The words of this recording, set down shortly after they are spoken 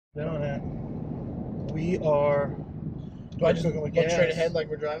Doing it. We are. Do I just cooking with look straight gas. ahead like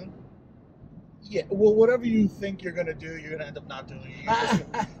we're driving? Yeah. Well, whatever you think you're gonna do, you're gonna end up not doing.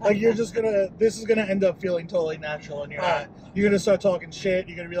 You're just gonna. This is gonna end up feeling totally natural, and you're not. You're gonna start talking shit.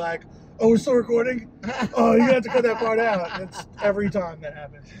 You're gonna be like, "Oh, we're still recording." Oh, you're gonna have to cut that part out. It's every time that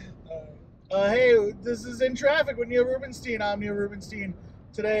happens. Hey, this is In Traffic with Neil Rubenstein. I'm Neil Rubenstein.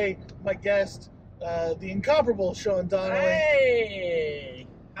 Today, my guest, the incomparable Sean Donnelly. Hey,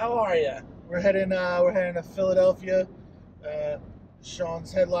 how are you? We're heading to Philadelphia.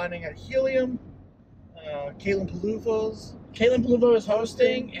 Sean's headlining at Helium. Caitlin Palufo is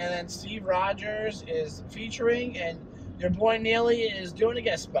hosting, and then Steve Rogers is featuring, and your boy Neely is doing a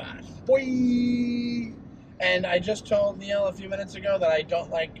guest spot. Boy! And I just told Neil a few minutes ago that I don't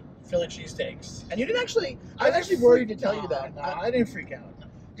like Philly cheesesteaks. And you didn't actually, I was actually worried to tell you that. I didn't freak out. No.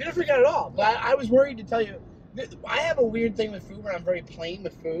 You didn't freak out at all. But I was worried to tell you. I have a weird thing with food where I'm very plain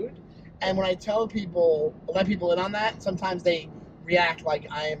with food. And when I tell people, let people in on that, sometimes they react like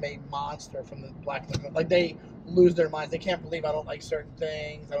I am a monster from the black liquor. Like they lose their minds. They can't believe I don't like certain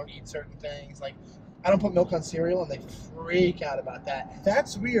things. I don't eat certain things. Like I don't put milk on cereal, and they freak out about that.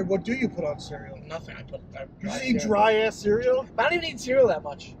 That's weird. What do you put on cereal? Nothing. I You just eat dry ass cereal? I don't even eat cereal that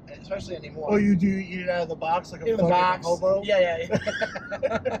much, especially anymore. Oh, you do eat it out of the box like a fucking hobo? Yeah.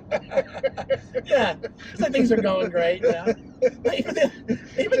 Yeah. It's like things are going great, you know?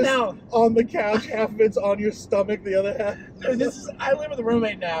 Even now. On the couch, half of it's on your stomach, the other half. I live with a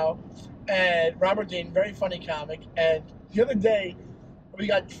roommate now, and Robert Dean, very funny comic, and the other day, we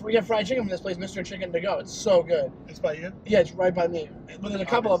got fried chicken from this place, Mr. Chicken to Go. It's so good. It's by you? Yeah, it's right by me. But there's a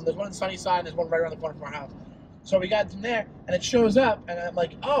couple of them. There's one in Sunnyside, and there's one right around the corner from our house. So we got from there, and it shows up, and I'm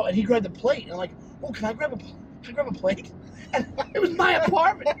like, oh, and he grabbed the plate, and I'm like, oh, can I grab a plate? And it was my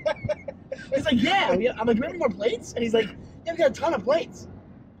apartment. He's like, yeah. I'm like, do we have any more plates? And he's like, yeah, we got a ton of plates.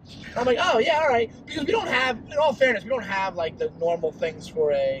 I'm like, oh, yeah, all right. Because we don't have, in all fairness, we don't have, like, the normal things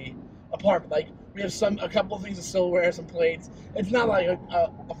for a apartment. Like, we have a couple of things of silverware, some plates. It's not like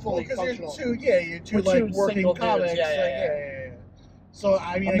a fully functional. You're two like working comics. Yeah. So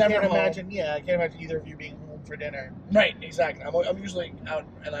I mean, I can't imagine either of you being home for dinner. Right, exactly. I'm usually out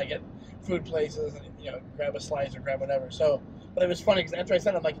and I get food places and grab a slice or grab whatever. So, but it was funny because after I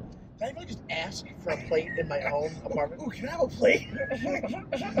said it, I'm like, did I really just ask for a plate in my own apartment? Ooh, can I have a plate?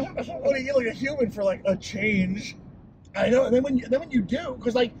 What do you like a human for like a change? I know, and then when you do,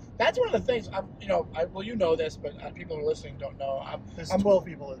 because like that's one of the things. You know this, but people who are listening don't know. There's 12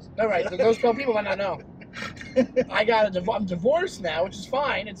 people listening. All right, those 12 people might not know. I'm divorced now, which is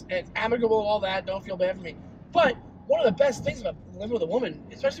fine. It's amicable, all that. Don't feel bad for me. But one of the best things about living with a woman,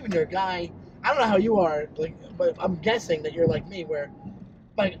 especially when you're a guy, I don't know how you are, like, but I'm guessing that you're like me, where,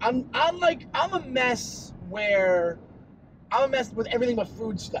 like, I'm a mess where I'm a mess with everything but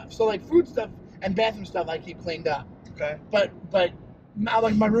food stuff. So like food stuff and bathroom stuff, I keep cleaned up. Okay. But like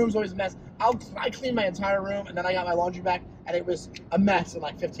my room's always a mess. I clean my entire room, and then I got my laundry back, and it was a mess in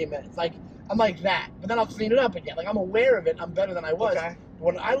like 15 minutes. Like I'm like that, but then I'll clean it up again. Like I'm aware of it. I'm better than I was. Okay.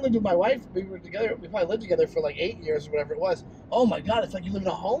 When I lived with my wife, we were together. We probably lived together for like 8 years or whatever it was. Oh my God, it's like you live in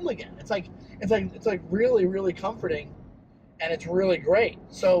a home again. It's like really, really comforting, and it's really great.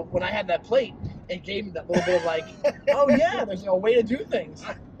 So when I had that plate, it gave me that little bit of like, oh yeah, there's a way to do things.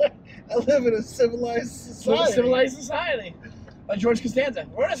 I live in a civilized society. Like George Costanza.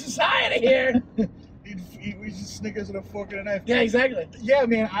 We're in a society here. We just Snickers and a fork and a knife. Yeah, exactly. Yeah,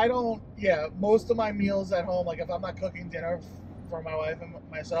 man, most of my meals at home, like if I'm not cooking dinner for my wife and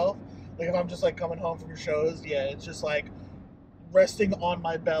myself, like if I'm just like coming home from shows, it's just like resting on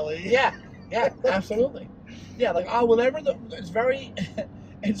my belly. Yeah, absolutely. Yeah, like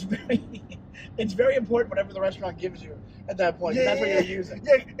it's very important whatever the restaurant gives you at that point. That's what you're using.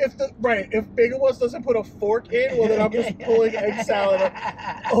 Yeah, if Big West doesn't put a fork in, well then I'm just pulling egg salad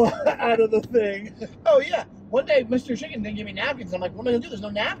out of the thing. Oh yeah. One day Mr. Chicken didn't give me napkins. I'm like, what am I gonna do? There's no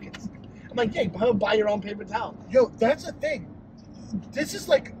napkins. I'm like, yeah, buy your own paper towel. Yo, that's a thing. This is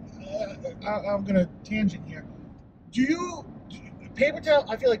like, I'm gonna tangent here. Paper towel?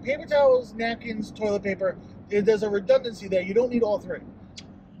 I feel like paper towels, napkins, toilet paper. There's a redundancy there. You don't need all three.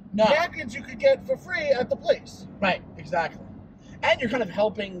 No. Napkins you could get for free at the place. Right, exactly. And you're kind of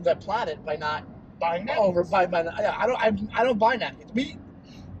helping the planet by not buying napkins. I don't buy napkins.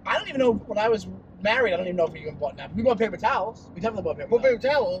 I don't even know when I was married. I don't even know if we even bought napkins. We bought paper towels. We definitely bought paper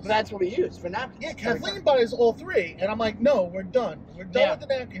towels. But that's what we use for napkins. Yeah, Kathleen buys all three, and I'm like, no, we're done. We're done with the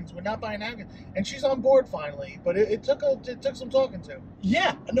napkins. We're not buying napkins, and she's on board finally. But it took some talking to.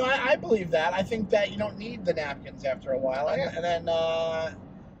 Yeah, no, I believe that. I think that you don't need the napkins after a while, and then.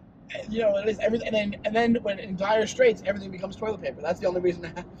 You know, it is everything, and then when in dire straits, everything becomes toilet paper. That's the only reason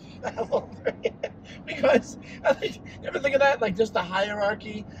to have all three. Because I think, you ever think of that, like just the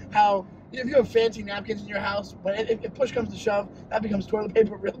hierarchy, how if you have fancy napkins in your house, but if push comes to shove, that becomes toilet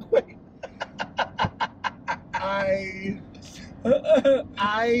paper real quick. I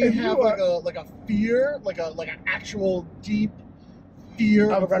have like a fear, like an actual deep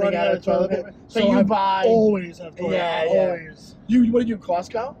fear of running out of toilet paper. So you buy always have toilet paper. Yeah. Always. What did you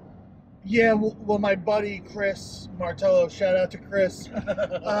Costco? Yeah, well, my buddy Chris Martello, shout out to Chris.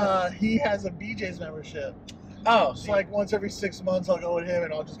 He has a BJ's membership. Oh, so like once every 6 months, I'll go with him,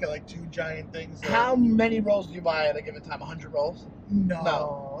 and I'll just get like 2 giant things. How many rolls do you buy at a given time? 100 rolls?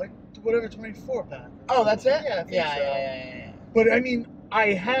 No, like whatever 24 pack. Oh, that's it. Yeah, I think so. Yeah. But I mean,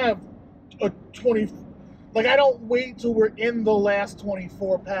 I have a 20. Like I don't wait till we're in the last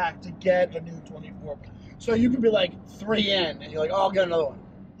 24 pack to get a new 24 pack. So you could be like 3 in, and you're like, oh, I'll get another one.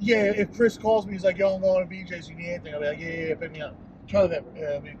 Yeah, if Chris calls me, he's like, yo, I'm going to BJ's, you need anything? I'll be like, yeah, pick me up. Toilet paper.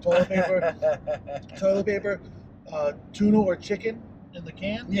 Yeah, I mean, toilet paper, tuna or chicken in the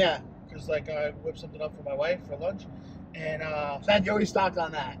can. Yeah. Because, like, I whip something up for my wife for lunch. And, so you always stocked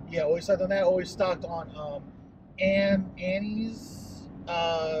on that? Yeah, always stocked on that. Always stocked on Annie's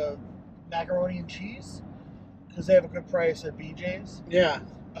macaroni and cheese. Because they have a good price at BJ's. Yeah.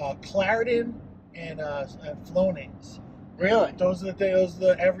 Clarendon and Flonings. Really? Those are the things.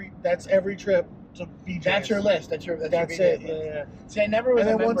 That's every trip to BJ's. That's your list. That's it. List. Yeah. See, I never was.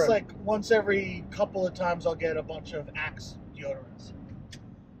 And then once every couple of times, I'll get a bunch of Axe deodorants.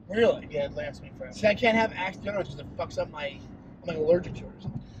 Really? Yeah, it lasts me forever. See, I can't have Axe deodorants because it fucks up I'm like allergic to it or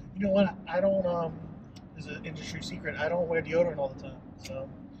something. You know what? I don't. It's an industry secret. I don't wear deodorant all the time. So.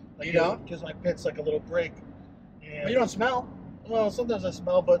 Like, you don't? Gives my pits like a little break. But you don't smell. Well, sometimes I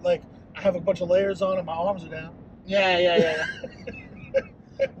smell, but like I have a bunch of layers on and my arms are down. Yeah.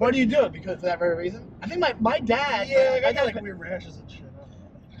 Why do you do it? Because for that very reason? I think my dad. Yeah, I got like weird rashes and shit.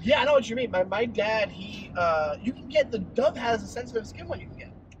 Yeah, I know what you mean. My dad, you can get the Dove has a sensitive skin one you can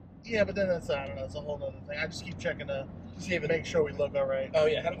get. Yeah, but then I don't know. It's a whole other thing. I just keep checking to see if make sure we look all right. Oh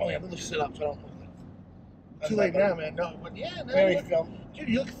yeah, let me sit up so I don't look. Too late now, man. No, but yeah, no. Dude,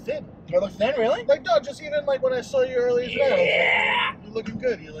 you look thin. Do I look thin, really? Like, no, just even like when I saw you earlier today. Yeah. You're looking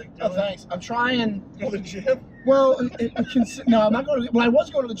good. You're like, oh, thanks. I'm trying. Go to the gym? Well, no, I'm not going to. Well, I was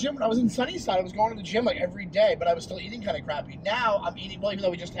going to the gym when I was in Sunnyside. I was going to the gym like every day, but I was still eating kind of crappy. Now I'm eating. Well, even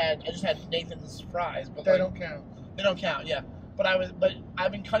though I just had Nathan's fries, but they don't count. They don't count. Yeah, but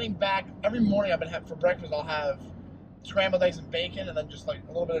I've been cutting back. Every morning I've been having for breakfast. I'll have scrambled eggs and bacon, and then just like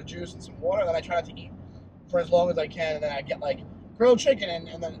a little bit of juice and some water. And then I try not to eat for as long as I can, and then I get like grilled chicken,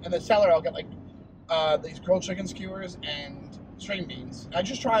 and then in the cellar I'll get like these grilled chicken skewers and string beans. I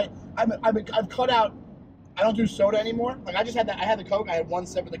just try. I've cut out. I don't do soda anymore. Like I just had that. I had the Coke. I had 1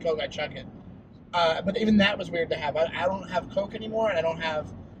 sip of the Coke. I chuck it. But even that was weird to have. I don't have Coke anymore, and I don't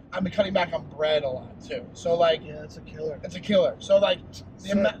have. I've been cutting back on bread a lot too. So like, yeah, it's a killer. It's a killer. So like,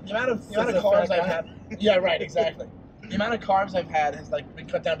 the amount of carbs I've had. Yeah, right. Exactly. The amount of carbs I've had has like been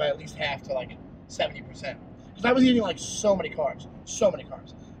cut down by at least half to like 70%. Because I was eating like so many carbs.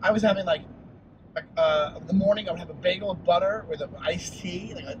 I was having like the morning I would have a bagel of butter with an iced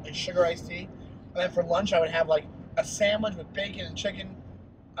tea, like a sugar iced tea. And then for lunch I would have like a sandwich with bacon and chicken,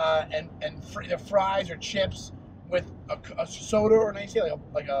 and either fries or chips with a soda or an iced tea,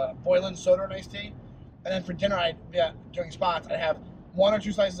 like a boiling soda or an iced tea. And then for dinner during spots I'd have 1 or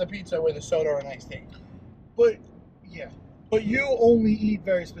 2 slices of pizza with a soda or an iced tea. But you only eat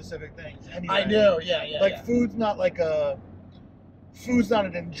very specific things. Anyway. I do, yeah. Like food's not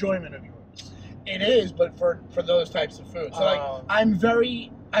an enjoyment of yours. It is, but for those types of food. So like I'm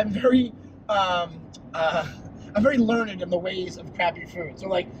very learned in the ways of crappy food. So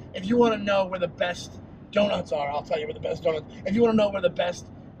like if you want to know where the best donuts are, I'll tell you where the best donuts. If you want to know where the best,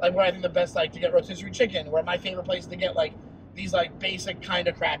 like where I think the best, like to get rotisserie chicken, where my favorite place to get like these like basic kind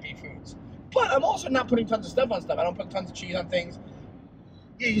of crappy foods. But I'm also not putting tons of stuff on stuff. I don't put tons of cheese on things.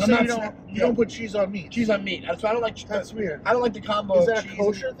 Yeah, you said you don't put cheese on meat. Cheese on meat. So I don't like. That's weird. I don't like the combo. Is that a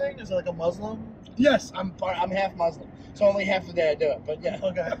kosher thing? Is it like a Muslim? Yes, I'm half Muslim, so only half the day I do it. But yeah.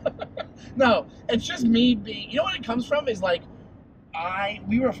 Okay. No, it's just me being. You know what it comes from is like, I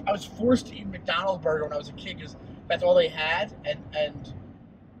was forced to eat McDonald's burger when I was a kid because that's all they had, and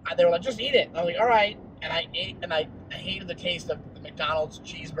they were like, just eat it. And I was like, all right, and I ate, and I hated the taste of the McDonald's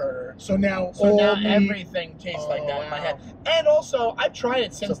cheeseburger. So now everything tastes like that in my head. And also, I've tried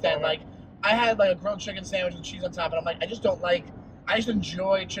it since then. Like, I had like a grilled chicken sandwich with cheese on top, and I'm like, I just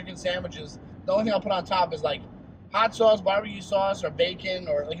enjoy chicken sandwiches. The only thing I'll put on top is like hot sauce, barbecue sauce, or bacon,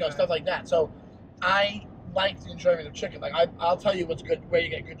 or stuff like that. So like the enjoyment of chicken. Like I'll tell you what's good, where you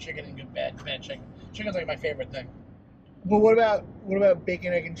get good chicken and good bad chicken. Chicken's like my favorite thing. Well, what about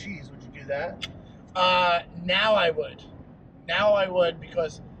bacon, egg, and cheese? Would you do that? Now I would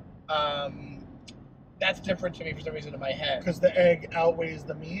because that's different to me for some reason in my head. Because the egg outweighs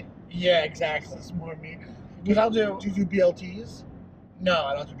the meat. Yeah, exactly. It's more meat. Because I'll do. Do you do BLTs? No,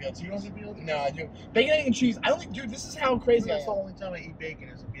 I don't do BLT. You don't do BLT? No, I do. Bacon, egg, and cheese. I don't. Dude, this is how crazy I am. That's the only time I eat bacon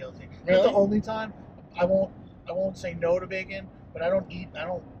is a BLT. Really? Not the only time. I won't say no to bacon, but I don't eat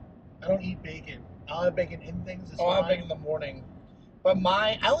bacon. I'll have bacon in things. I'll have bacon in the morning. But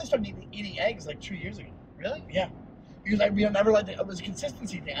I only started eating eggs like 2 years ago. Really? Yeah. Because I never liked it was a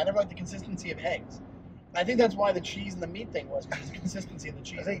consistency thing. I never liked the consistency of eggs. And I think that's why the cheese and the meat thing was, because the consistency of the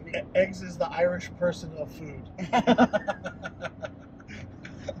cheese. I think eggs is the Irish person of food.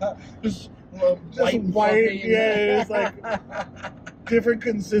 Just white, yeah, it's like different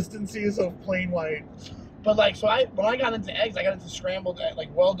consistencies of plain white. But like, so when I got into eggs, I got into scrambled, like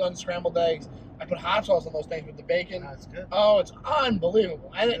well done scrambled eggs. I put hot sauce on those things with the bacon. That's good. Oh, it's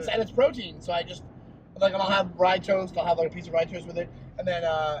unbelievable, and it's protein. So I just like, and I'll have rye toast. I'll have like a piece of rye toast with it, and then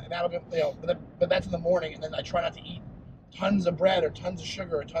that'll be, but that's in the morning, and then I try not to eat tons of bread or tons of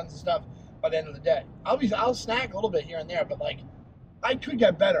sugar or tons of stuff by the end of the day. I'll snack a little bit here and there, but like I could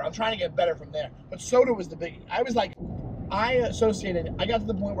get better. I'm trying to get better from there. But soda was the biggie. I got to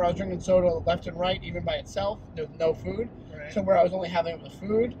the point where I was drinking soda left and right, even by itself, with no food, right. To where I was only having it with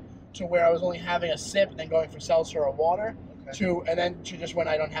food, to where I was only having a sip and then going for seltzer or water, to just when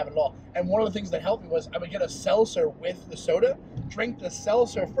I don't have it at all. And one of the things that helped me was I would get a seltzer with the soda, drink the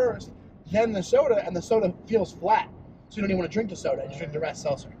seltzer first, then the soda, and the soda feels flat. So you don't even want to drink the soda, you just drink the rest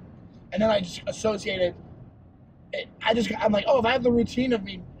seltzer. And then I just associated it. I'm like, oh, if I have the routine of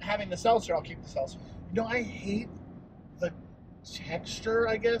me having the seltzer, I'll keep the seltzer. You know, I hate the texture,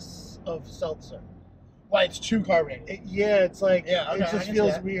 I guess, of seltzer. Why, it's too carbonated. It's like, yeah, okay, it just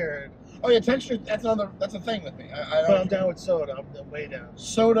feels weird. Oh yeah, texture, that's a thing with me. But I'm down with soda. I'm way down.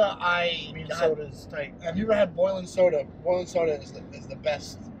 Soda, soda's tight. Have you ever had boiling soda? Boiling soda is the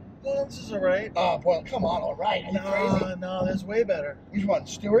best. Boiling's is alright. Oh, boiling, come on, alright. Are you crazy? No, there's way better. Which one,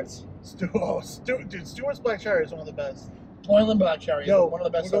 Stewart's? Dude, Stewart's Black Cherry is one of the best. Boiling Black Cherry is one of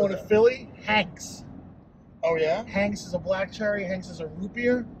the best. We're going to Philly. Hanks. Oh yeah? Hanks is a black cherry. Hanks is a root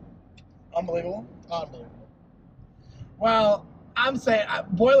beer. Unbelievable. Well, I'm saying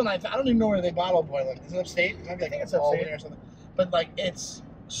Boiling. I don't even know where they bottle Boiling. Is it upstate? Maybe I think it's upstate or something. But like, it's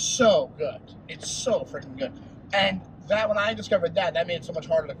so good. It's so freaking good. And that when I discovered that made it so much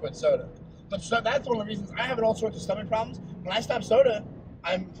harder to quit soda. But that's one of the reasons I have all sorts of stomach problems. When I stop soda,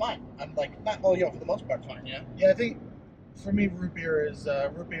 I'm fine. I'm like for the most part fine. Yeah. Yeah, I think for me, root beer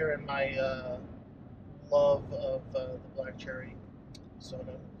and my love of the black cherry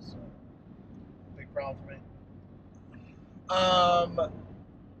soda is a big problem for me.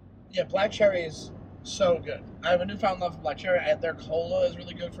 Yeah, black cherry is so good. I have a newfound love for black cherry. Their cola is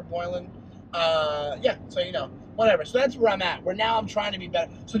really good for boiling. Yeah, so whatever. So that's where I'm at. Where now I'm trying to be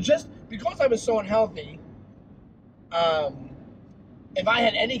better. So just because I was so unhealthy, if I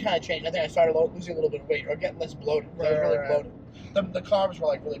had any kind of change, I think I started losing a little bit of weight or getting less bloated. I was really bloated. The carbs were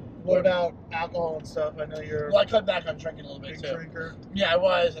like really bloated. What about alcohol and stuff? I know you're. Well, I cut back on drinking a little bit too. Big drinker. Yeah, I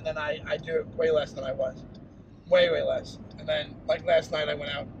was, and then I do it way less than I was. Way less. And then, like last night, I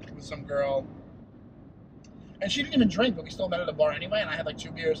went out with some girl, and she didn't even drink, but we still met at a bar anyway. And I had like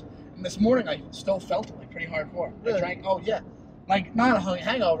 2 beers. And this morning, I still felt it like pretty hardcore. Really? I drank. Oh yeah, like not a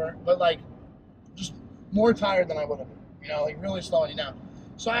hangover, but like just more tired than I would have been. Like really slowing you down.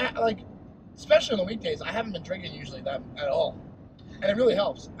 So I like, especially on the weekdays, I haven't been drinking usually that at all, and it really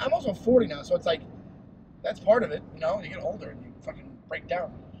helps. I'm also 40 now, so it's like that's part of it. You get older and you fucking break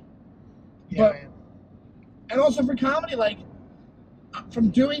down. Yeah. And also for comedy, like, from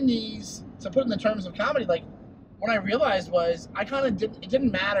doing these, to put in the terms of comedy, like, what I realized was I kind of it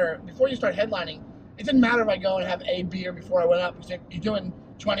didn't matter, before you start headlining, it didn't matter if I go and have a beer before I went up, because you're doing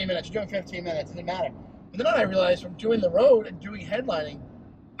 20 minutes, you're doing 15 minutes, it didn't matter. But then I realized from doing the road and doing headlining,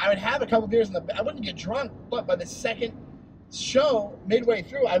 I would have a couple beers I wouldn't get drunk, but by the second show, midway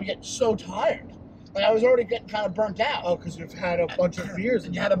through, I would get so tired. Like, I was already getting kind of burnt out. Oh, because you've had a bunch of beers.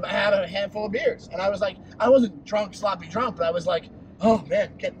 And I had a handful of beers. And I was like, I wasn't sloppy drunk, but I was like, oh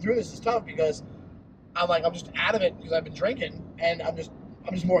man, getting through this is tough because I'm just out of it because I've been drinking and I'm just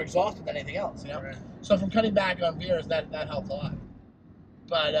more exhausted than anything else, Right. So from cutting back on beers, that helped a lot.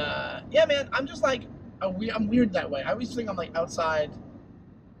 But yeah, man, I'm just like, I'm weird that way. I always think I'm like outside.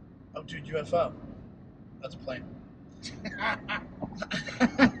 Oh, dude, UFO. That's a plane.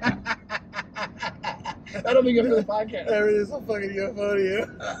 That'll be good for the podcast. Everything's a fucking UFO to you.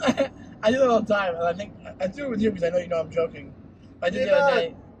 I do it all the time, and I think I do it with you because I know you know I'm joking. I did You're the other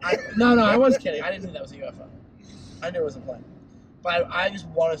not. day. No, I was kidding. I didn't think that was a UFO. I knew it was a plane. But I just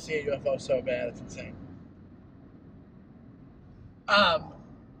want to see a UFO so bad. It's insane.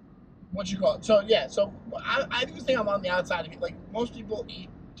 What you call it? So, yeah. So, I do think I'm on the outside of it. Like, most people eat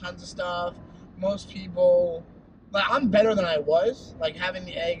tons of stuff. Most people... Like, I'm better than I was. Like, having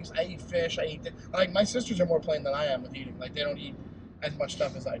the eggs. I eat fish. Like, my sisters are more plain than I am with eating. Like, they don't eat as much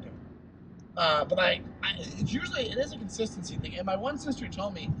stuff as I do. But it's usually, it is a consistency thing. And my one sister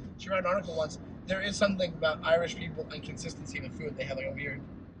told me, she read an article once, there is something about Irish people and consistency in the food. They have like a weird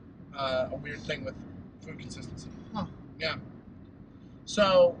thing with food consistency. Huh. Yeah.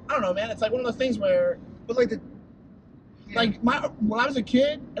 So, I don't know, man. It's like one of those things where, But like when I was a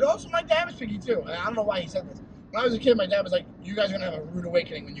kid, and also my dad was picky too. And I don't know why he said this. When I was a kid, my dad was like, you guys are going to have a rude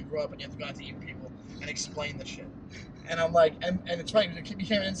awakening when you grow up and you have to go out to eat with people and explain the shit. And I'm like, and it's funny, it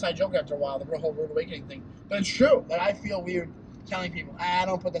became an inside joke after a while, the whole rude awakening thing. But it's true that I feel weird telling people,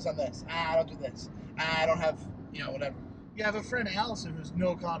 don't put this on this. I don't do this. I don't have, whatever. You have a friend, Allison, who's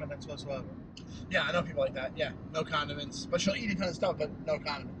no condiments whatsoever. Yeah, I know people like that. Yeah, no condiments. But she'll eat a ton of stuff, but no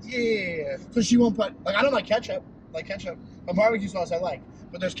condiments. Yeah. So she won't put, I don't like ketchup. But barbecue sauce I like.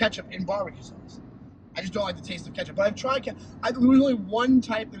 But there's ketchup in barbecue sauce. I just don't like the taste of ketchup. But I've tried there was only one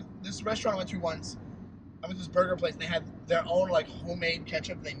type, this restaurant I went to once, I went to this burger place, and they had their own, like, homemade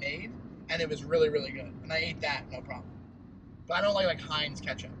ketchup they made, and it was really, really good. And I ate that, no problem. But I don't like Heinz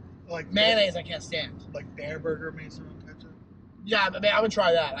ketchup. Like mayonnaise, I can't stand. Like Bear Burger makes their own ketchup? Yeah, I would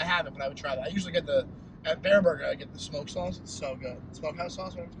try that. I haven't, but I would try that. I usually get at Bear Burger, I get the smoke sauce. It's so good. Smokehouse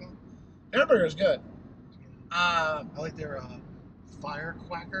sauce, whatever it's called. Bear Burger is good. I like their Fire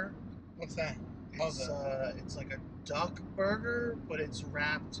Quacker. What's that? It's like a duck burger, but it's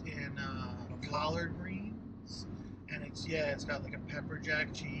wrapped in collard greens, and it's got like a pepper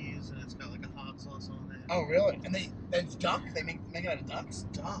jack cheese, and it's got like a hot sauce on it. Oh, really? And it's duck? They make it out of duck? It's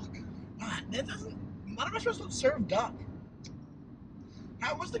duck. That doesn't. A lot of restaurants don't serve duck.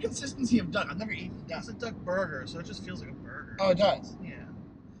 What's the consistency of duck? I've never eaten duck. It's a duck burger, so it just feels like a burger. Oh, it does? Yeah.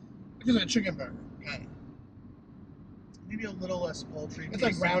 It feels like a chicken burger, kind of. Maybe a little less poultry. It's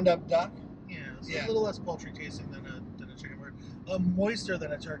like ground up duck. Yeah, it's a little less poultry tasting than a chicken burger. Moister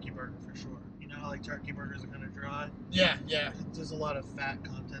than a turkey burger for sure. You know how like turkey burgers are kind of dry? Yeah. There's a lot of fat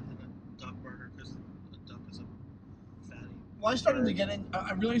content in a duck burger because a duck is a fatty. Well, I started to get in.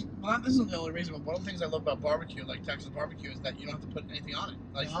 I realized, this isn't the only reason, but one of the things I love about barbecue, like Texas barbecue, is that you don't have to put anything on it.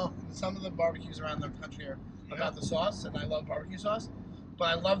 Like some of the barbecues around the country are about the sauce, and I love barbecue sauce. But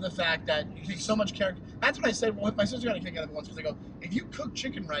I love the fact that you take so much care. That's what I said. My sister got a kick out of it once because I go, if you cook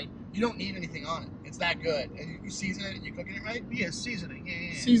chicken right, you don't need anything on it. It's that good. And you season it and you cooking it right. Yeah, seasoning.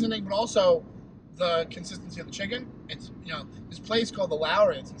 Yeah. Seasoning, but also the consistency of the chicken. It's this place called the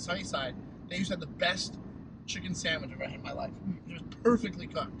Lowry. It's in Sunnyside. They used to have the best chicken sandwich I've ever had in my life. It was perfectly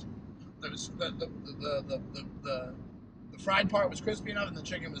cooked. There was the fried part was crispy enough, and the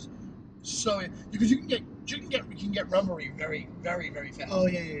chicken was so because you can get rubbery very, very, very fast. Oh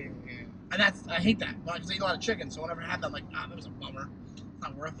yeah. And I hate that because I eat a lot of chicken. So whenever I have that, I'm like, that was a bummer. It's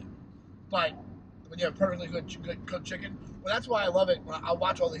not worth it. But when you have perfectly good cooked chicken, well, that's why I love it. I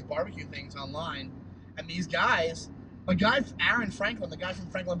watch all these barbecue things online, and these guys, Aaron Franklin, the guy from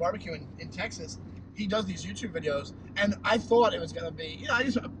Franklin Barbecue in Texas, he does these YouTube videos, and I thought it was gonna be, I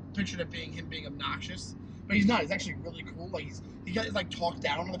just pictured it being him being obnoxious. But he's not. He's actually really cool. Like he got like talk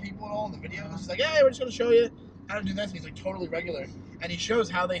down to the people and all in the videos. He's like, hey, we're just gonna show you how to do this. And he's like totally regular, and he shows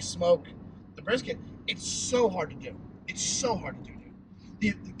how they smoke the brisket. It's so hard to do.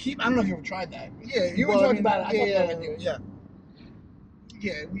 I don't know if you ever tried that. Yeah, you were talking about it. I talked about it with you. Yeah.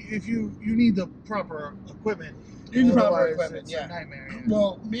 Yeah, if you need the proper equipment. You need the proper equipment. It's a nightmare. Yeah.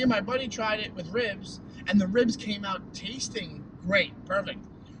 Well, me and my buddy tried it with ribs, and the ribs came out tasting great, perfect.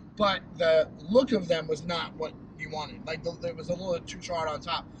 But the look of them was not what you wanted. Like it was a little too charred on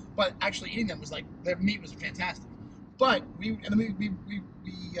top. But actually eating them was like their meat was fantastic. But we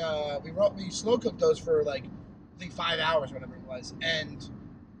slow cooked those for like I think 5 hours, whatever it was. And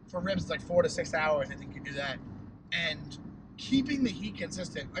for ribs, it's like 4 to 6 hours. I think you do that. And keeping the heat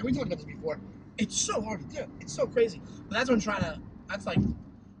consistent, like we talked about this before, it's so hard to do. It's so crazy. But that's what I'm trying to. That's like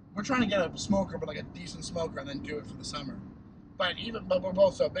we're trying to get a smoker, but like a decent smoker, and then do it for the summer. But we're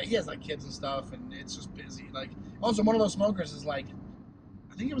both so. But he has like kids and stuff, and it's just busy. Like also one of those smokers is like,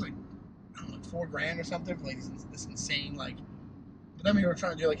 I think it was like I don't know, $4,000 or something for like this insane like. But then we were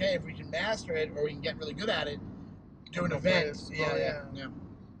trying to do like, hey, if we can master it or we can get really good at it, do an event. Yeah.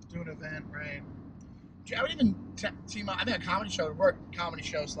 Do an event, right? I would even team up. I think a comedy show would work. Comedy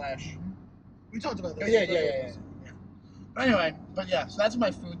show / We talked about that. Yeah. But anyway, but yeah, so that's what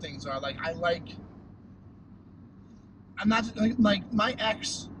my food things are. Like, I'm not, like my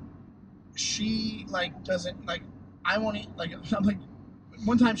ex, she, like, doesn't, like, I won't eat, like, I'm like,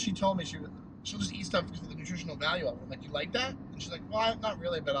 one time she told me she'll just eat stuff because of the nutritional value of it. I'm like, you like that? And she's like, well, not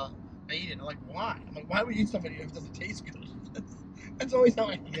really, but I eat it. I'm like, why? I'm like, why would you eat stuff if it doesn't taste good? That's always how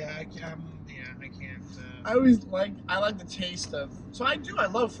I eat. Yeah, I can't. I like the taste of, so I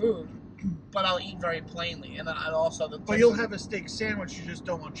love food, but I'll eat very plainly, and then I also But you'll have a steak sandwich. You just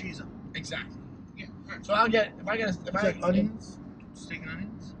don't want cheese on it. exactly. Yeah. Right. So if I like onions, steak and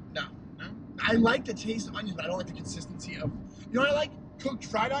onions. No, No. I like the taste of onions, but I don't like the consistency of. You know what I like? Cooked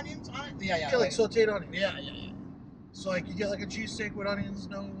fried onions on it. Yeah, Yeah, like sautéed onions. Yeah. So like you get like a cheesesteak with onions,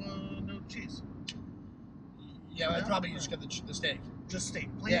 no cheese. Yeah, I'd probably just get the steak. Just steak,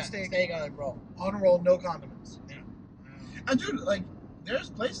 plain steak on a roll. On a roll, no condiments. Yeah. And dude, like, there's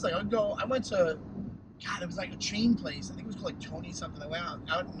places like I went to, God, it was like a chain place. I think it was called like Tony something. I went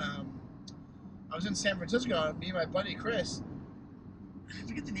out in, I was in San Francisco. Me and my buddy Chris. I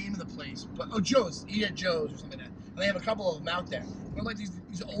forget the name of the place, but Joe's. Eat at Joe's or something like that. And they have a couple of them out there. They're like these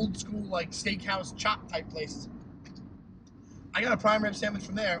old school like steakhouse chop type places. I got a prime rib sandwich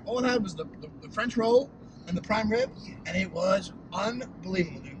from there. All it had was the French roll and the prime rib, and it was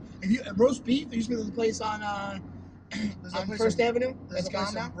unbelievable, dude. If you roast beef, there used to be this place on First Avenue. There's a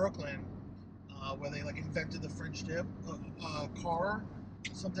place in Brooklyn where they like invented the French dip. Car,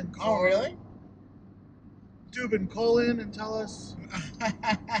 something. Car. Oh, really? Dubin, call in and tell us.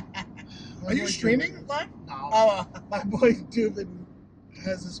 Are you streaming live? No. Oh, my boy Dubin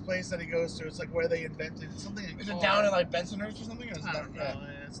has this place that he goes to. It's like where they invented something. Is it down in like Bensonhurst or something? Or is I don't know.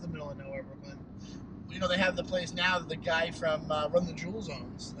 It's the middle of nowhere, Brooklyn. You know, they have the place now that the guy from Run the Jewels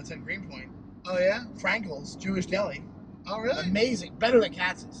owns. That's in Greenpoint. Oh, yeah? Frankel's Jewish Deli. Oh, really? Amazing. Better than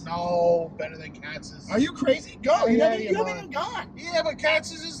Katz's. No, better than Katz's. Are you crazy? Go. You haven't even gone. Yeah, but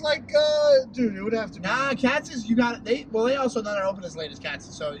Katz's is like, dude, it would have to be. Nah, Katz's, you got it. They also not open as late as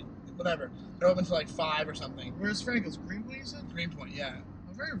Katz's, so whatever. They're open till like 5 or something. Where's Frankel's? Greenpoint, you said? Greenpoint, yeah.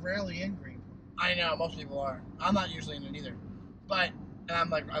 I'm very rarely in Greenpoint. I know, most people are. I'm not usually in it either. But, and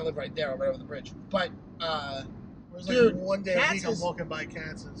I'm like, I live right there, right over the bridge. But, where's dude, like one day a week I'm walking by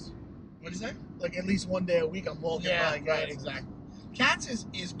Katz's. What'd you say? Like at least one day a week I'm walking by Katz's. Yeah, right, exactly. Katz's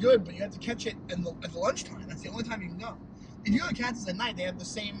is good, but you have to catch it at the lunchtime. That's the only time you can go. If you go to Katz's at night, they have the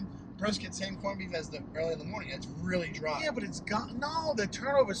same brisket, same corned beef as the early in the morning. It's really dry. Yeah, but it's gone. No, the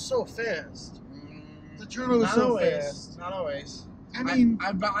turnover's so fast. The turnover's so fast. Not always. I mean,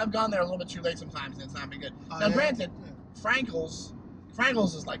 I've gone there a little bit too late sometimes, and it's not been good. Now, granted, Frankel's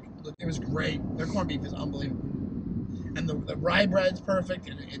is like, it was great. Their corned beef is unbelievable, and the rye bread's perfect,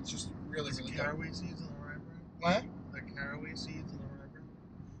 and it's just really good. Caraway seeds in the rye bread. What? The caraway seeds in the rye bread.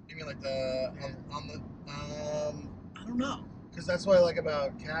 You mean like on the I don't know. Because that's what I like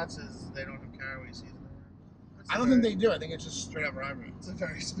about Katz is they don't have caraway seeds in the rye bread. I don't think they do. I think it's just straight up rye bread. It's a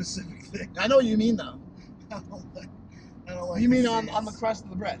very specific thing. I know what you mean though. I don't like. You mean on the crust of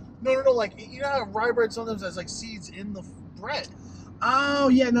the bread? No. Like, you know how rye bread sometimes has like seeds in the bread. Oh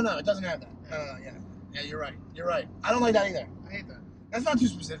yeah, no, it doesn't have that. Yeah, you're right. I don't like that either. I hate that. That's not too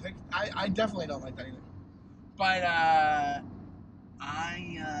specific. I definitely don't like that either. But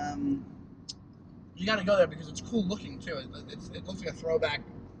you got to go there because it's cool looking too. It looks like a throwback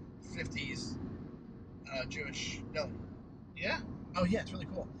 50s Jewish deli. Yeah. Oh yeah, it's really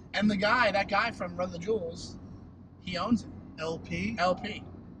cool. And that guy from Run the Jewels, he owns it. LP.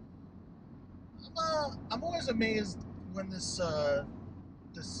 I'm always amazed when this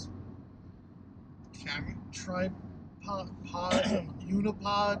Camera? tripod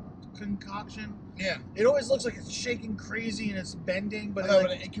unipod concoction. Yeah. It always looks like it's shaking crazy and it's bending, but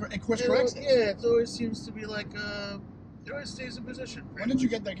it course corrects it. Yeah, it always seems to be like it always stays in position. When did you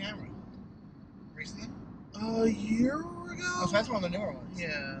get that camera? Recently? A year ago. Oh, so that's one of the newer ones.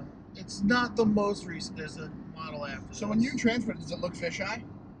 Yeah. It's not the most recent. There's a model after. So when you transfer it, does it look fisheye?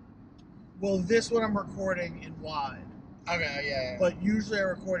 Well, this one I'm recording in wide. Okay, yeah. But usually I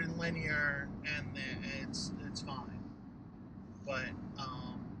record in linear, and it's fine. But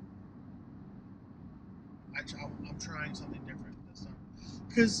I'm trying something different this time.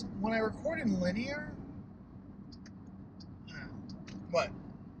 Because when I record in linear, what?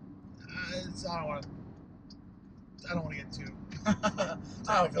 I don't want to get too.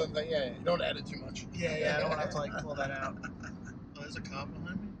 I feel like you don't edit too much. Yeah, I don't have to like pull that out. Oh, there's a cop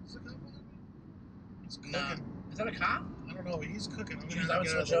behind me. Is there a cop behind me? He's cooking. Nah. Is that a cop? I don't know, but he's cooking. I'm Jeez, gonna I would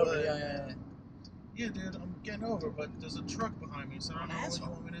switch over. Yeah. Yeah, dude, I'm getting over, but there's a truck behind me, so I don't know what you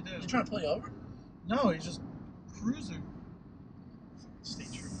want me to do. You trying to pull you over? No, he's just cruising. Stay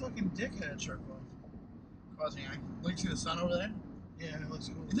true. Fucking dickhead. Jerk buzzing eye. Look, you see the sun over there? Yeah, it looks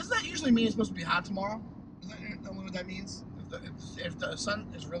cool. Doesn't that usually mean it's supposed to be hot tomorrow? Does that know what that means? If the sun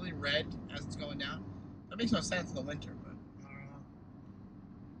is really red as it's going down, that makes no sense in the winter. But I don't know.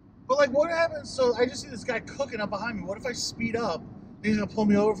 But like, what happens? So I just see this guy cooking up behind me. What if I speed up? He's gonna pull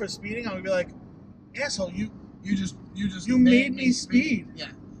me over for speeding. I'm gonna be like, asshole, you made me speed. Yeah.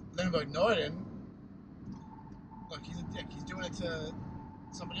 And then I'm like, no, I didn't. Look, he's a dick. He's doing it to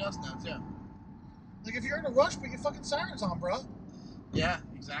somebody else now too. Like, if you're in a rush, put your fucking sirens on, bro. Yeah,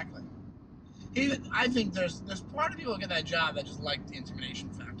 exactly. I think there's part of people who get that job that just like the intimidation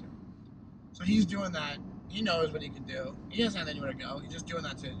factor. So he's doing that. He knows what he can do. He doesn't have anywhere to go. He's just doing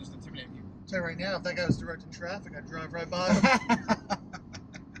that to just intimidate people. I'll tell you right now, if that guy was directing traffic, I'd drive right by him.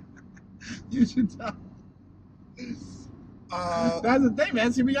 You should tell. That's the thing,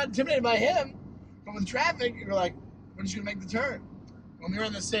 man. See, we got intimidated by him, but with traffic, you're like, we're just gonna make the turn. When we were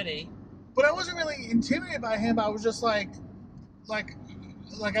in the city, but I wasn't really intimidated by him. I was just like I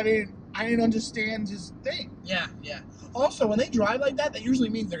didn't understand his thing. Yeah, yeah. Also, when they drive like that usually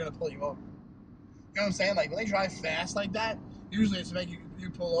means they're gonna pull you over. You know what I'm saying? Like when they drive fast like that, usually it's to make you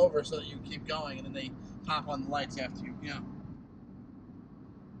pull over so that you keep going, and then they pop on the lights after you. You know.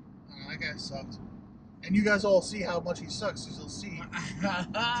 That guy sucked. And you guys all see how much he sucks, because you'll see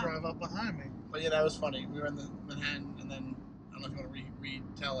drive up behind me. But yeah, that was funny. We were in the Manhattan, and then I don't know if you want to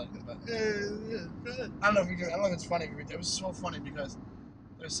retell it, but I don't know if we do. I don't know if it's funny. It was so funny because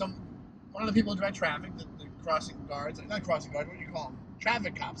there's one of the people who direct traffic, the crossing guards, not crossing guards, what do you call them?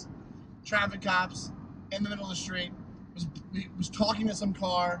 Traffic cops. Traffic cops in the middle of the street was talking to some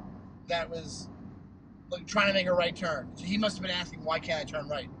car that was like trying to make a right turn. So he must have been asking, why can't I turn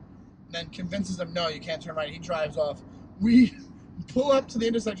right? And then convinces them, no, you can't turn right. He drives off. We pull up to the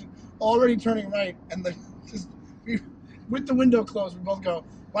intersection, already turning right, and with the window closed, we both go,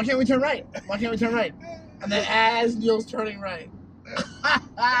 why can't we turn right? Why can't we turn right? And then as Neil's turning right.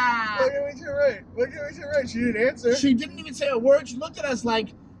 Why can't we turn right? Why can't we turn right? She didn't answer. She didn't even say a word. She looked at us like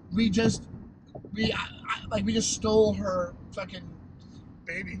we just stole her fucking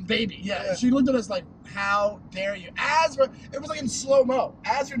baby. Yeah. She looked at us like, how dare you? It was like in slow mo.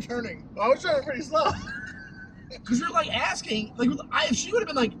 As you're turning, I was turning pretty slow. Because you're like asking, like if she would have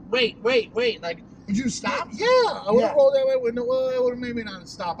been like, wait, like, would you stop? Yeah, I would have rolled down my window. Well, I would have maybe not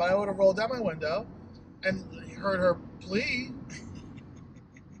stopped, but I would have rolled down my window and heard her plea.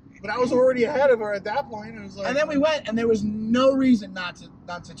 But I was already ahead of her at that point. It was like, and then we went, and there was no reason not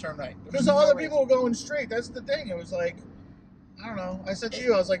to turn right. Because all the people were going straight. That's the thing. It was like, I don't know. I said to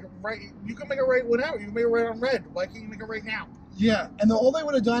you, I was like, right, you can make a right whenever. You can make a right on red. Why can't you make a right now? Yeah, and all they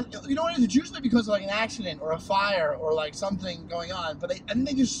would have done, you know what it is? It's usually because of like an accident or a fire or like something going on. But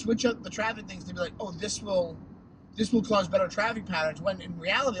they just switch up the traffic things to be like, oh, this will cause better traffic patterns. When in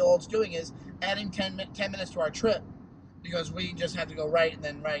reality, all it's doing is adding 10 minutes to our trip because we just had to go right and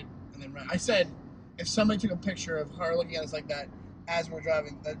then right and then right. I said, if somebody took a picture of her looking at us like that as we're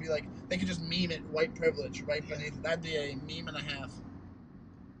driving, that'd be like, they could just meme it, white privilege, right beneath it. That'd be a meme and a half.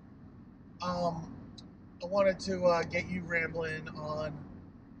 I wanted to get you rambling on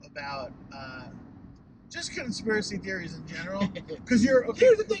about just conspiracy theories in general, because you're. Okay.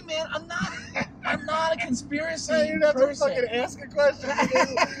 Here's the thing, man. I'm not a conspiracy. You're not to fucking ask a question.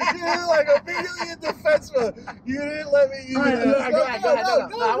 You're like immediately in defense mode. You didn't let me. Go ahead.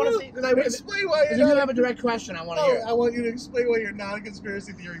 I want to see. Explain why you're. If you have a direct question, I want to hear it. I want you to explain why you're not a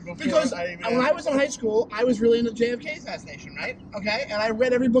conspiracy theory before. Because when I was in high school, I was really into the JFK assassination, right? Okay, and I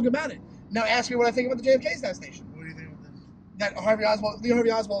read every book about it. Now ask me what I think about the JFK assassination. What do you think of this? That Lee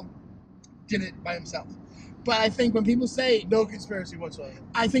Harvey Oswald did it by himself. But I think when people say no conspiracy whatsoever,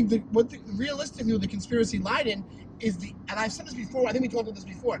 I think realistically what the conspiracy lied in is and I've said this before, I think we talked about this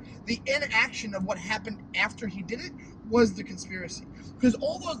before, the inaction of what happened after he did it was the conspiracy. Because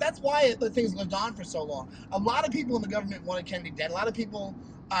that's why the things lived on for so long. A lot of people in the government wanted Kennedy dead. A lot of people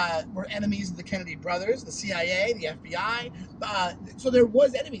were enemies of the Kennedy brothers, the CIA, the FBI. So there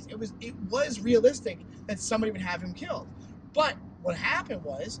was enemies. It was realistic that somebody would have him killed. But what happened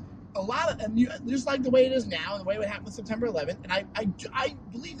was, just like the way it is now, and the way it happened with September 11th, and I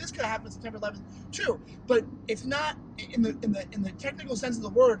believe this could have happened September 11th too. But it's not in the technical sense of the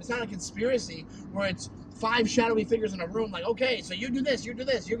word. It's not a conspiracy where it's 5 shadowy figures in a room. Like, okay, so you do this, you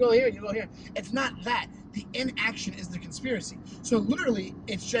go here, you go here. It's not that. The inaction is the conspiracy. So literally,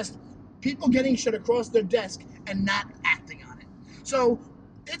 it's just people getting shit across their desk and not acting on it. So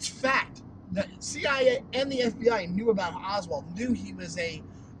it's fact that CIA and the FBI knew about Oswalt, knew he was a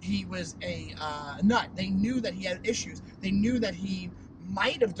nut. They knew that he had issues. They knew that he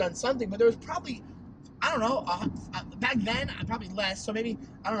might have done something, but there was probably I don't know. Back then, probably less. So maybe,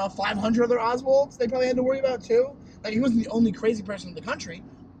 I don't know, 500 other Oswalds they probably had to worry about too. Like, he wasn't the only crazy person in the country,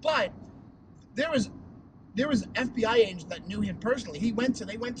 but there was FBI agents that knew him personally. He went to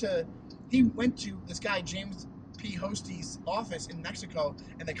this guy James P. Hostie's office in Mexico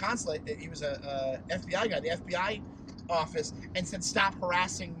in the consulate. He was a FBI guy, the FBI office, and said, "Stop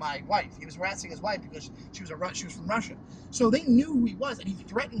harassing my wife." He was harassing his wife because she was from Russia. So they knew who he was, and he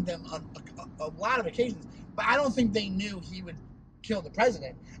threatened them on a lot of occasions. But I don't think they knew he would kill the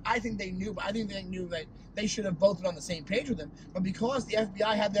president. I think they knew that they should have both been on the same page with him. But because the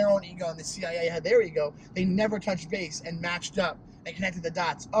FBI had their own ego and the CIA had their ego, they never touched base and matched up and connected the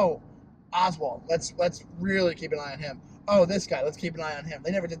dots. Oh, Oswald, let's really keep an eye on him. Oh, this guy, let's keep an eye on him.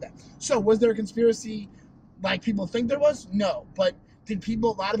 They never did that. So was there a conspiracy like people think there was? No. But did a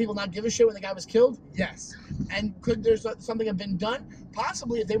lot of people not give a shit when the guy was killed? Yes. And could there something have been done?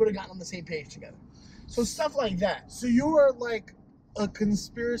 Possibly, if they would have gotten on the same page together. So stuff like that. So you are like a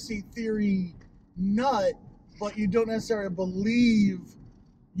conspiracy theory nut, but you don't necessarily believe.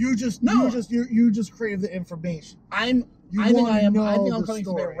 You just crave the information. I think I'm coming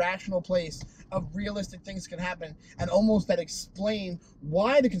from a rational place of realistic things can happen, and almost that explain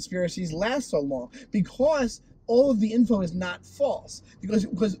why the conspiracies last so long, because all of the info is not false. Because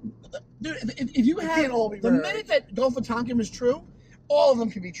dude, if you have the minute that Gulf of Tonkin was true, all of them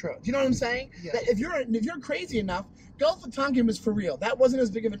can be true. Do you know what I'm saying? Yeah. That if you're crazy enough, Gulf of Tonkin was for real. That wasn't as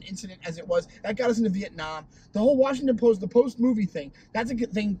big of an incident as it was. That got us into Vietnam. The whole Washington Post, the Post movie thing, that's a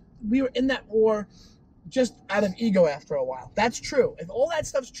good thing. We were in that war just out of ego after a while. That's true. If all that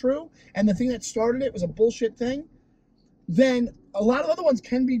stuff's true, and the thing that started it was a bullshit thing, then a lot of other ones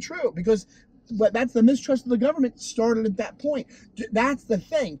can be true, because that's the mistrust of the government started at that point. That's the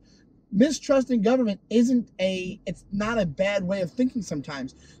thing. Mistrusting government it's not a bad way of thinking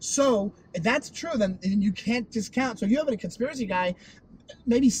sometimes. So if that's true, then you can't discount. So if you have a conspiracy guy,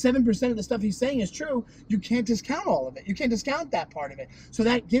 maybe 7% of the stuff he's saying is true, you can't discount all of it. You can't discount that part of it. So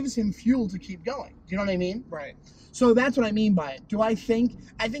that gives him fuel to keep going. Do you know what I mean? Right. So that's what I mean by it. I think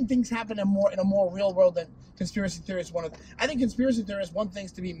things happen in a more real world than conspiracy theorists want to. I think conspiracy theorists want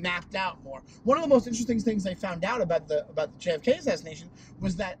things to be mapped out more. One of the most interesting things they found out about the JFK assassination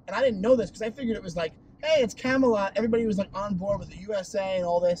was that, and I didn't know this because I figured it was like, hey, it's Camelot. Everybody was like on board with the USA and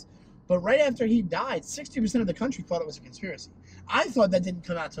all this. But right after he died, 60% of the country thought it was a conspiracy. I thought that didn't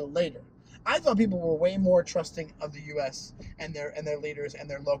come out till later. I thought people were way more trusting of the U.S. and their leaders and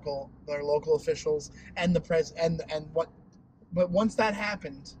their local officials and the and what. But once that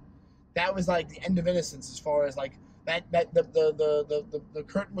happened, that was like the end of innocence, as far as like the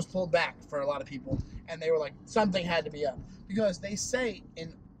curtain was pulled back for a lot of people, and they were like, something had to be up, because they say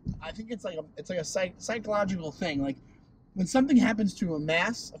I think it's like a psychological thing, like when something happens to a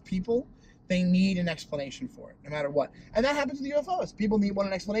mass of people, they need an explanation for it, no matter what. And that happens with the UFOs. People want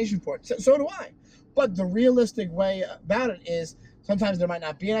an explanation for it. So do I. But the realistic way about it is sometimes there might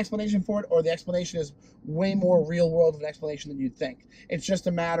not be an explanation for it, or the explanation is way more real world of an explanation than you'd think. It's just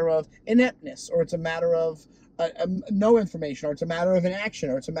a matter of ineptness, or it's a matter of no information, or it's a matter of inaction,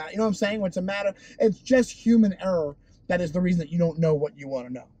 or it's a matter, you know what I'm saying? Or it's just human error that is the reason that you don't know what you want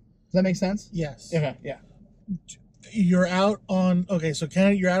to know. Does that make sense? Yes. Okay, yeah. You're out on, so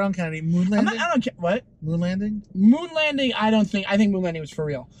Kennedy, you're out on Kennedy. Moon landing? I don't care. What? Moon landing? Moon landing, I think moon landing was for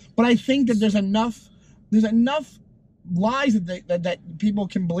real. But I think that there's enough lies that people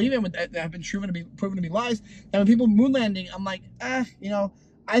can believe in that have been proven to be lies. And when people moon landing, I'm like, I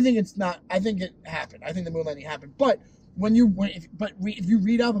think it's not. I think it happened. I think the moon landing happened. But if you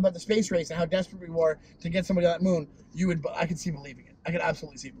read up about the space race and how desperate we were to get somebody on that moon, I could see believing it. I could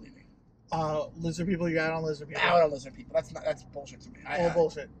absolutely see believing it. Lizard people, you're out on lizard people. Out on lizard people. That's bullshit to me.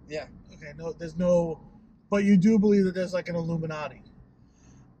 Bullshit. Yeah. Okay. No, there's no. But you do believe that there's like an Illuminati.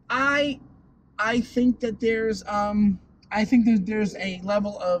 I think that there's there's a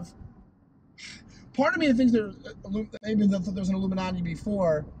level of part of me that thinks maybe there was an Illuminati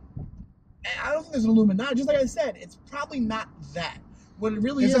before. I don't think there's an Illuminati. Just like I said, it's probably not that. What it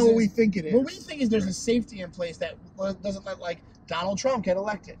really is what we think it is. What we think is there's a safety in place that doesn't let like Donald Trump get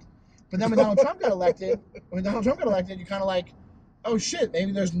elected. But then when Donald Trump got elected, you're kind of like, oh shit,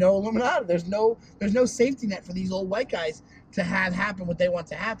 maybe there's no Illuminati. There's no safety net for these old white guys to have happen what they want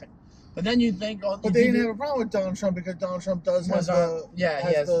to happen. But then you think, but they didn't have a problem with Donald Trump, because Donald Trump does have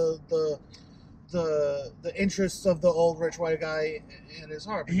the interests of the old rich white guy in his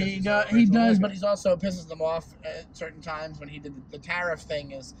heart. He does, but he's also pisses them off at certain times when he did the tariff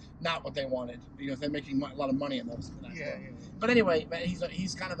thing is not what they wanted, because they're making a lot of money in those. Yeah. But anyway,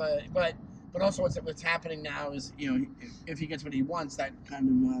 he's kind of but also what's happening now is, if he gets what he wants, that kind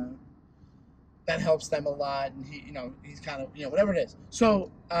of that helps them a lot, and he's kind of whatever it is.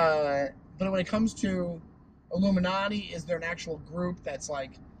 So, but when it comes to Illuminati, is there an actual group that's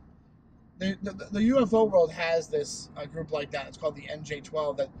like the UFO world has this group like that? It's called the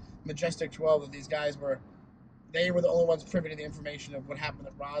NJ-12, that Majestic 12. That these guys were the only ones privy to the information of what happened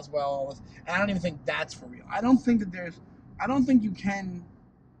at Roswell. All this, and I don't even think that's for real. I don't think you can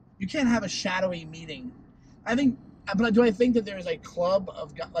have a shadowy meeting. But do I think that there is a club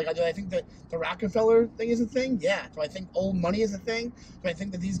of, like, do I think that the Rockefeller thing is a thing? Yeah. Do I think old money is a thing? Do I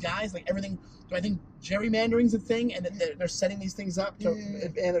think that these guys, like everything, do I think gerrymandering's a thing and that they're setting these things up to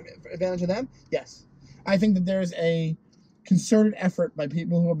advantage of them? Yes. I think that there's a concerted effort by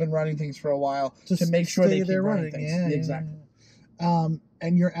people who have been running things for a while to make sure they keep running things. Yeah, exactly.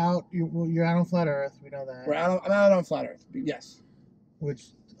 And you're out on Flat Earth. We know that. I'm out on Flat Earth. Yes. Which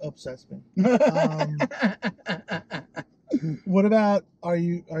upsets me. What about are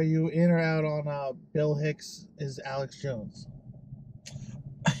you in or out on Bill Hicks is Alex Jones?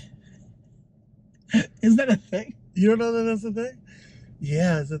 Is that a thing? You don't know that that's a thing?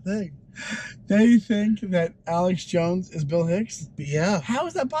 Yeah, it's a thing. They think that Alex Jones is Bill Hicks? Yeah. How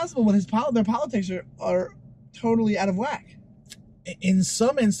is that possible when their politics are totally out of whack? In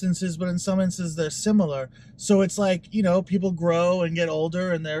some instances, but in some instances they're similar. So it's like, people grow and get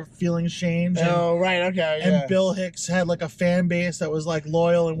older and their feelings change. Oh, right, okay. And yeah. Bill Hicks had like a fan base that was like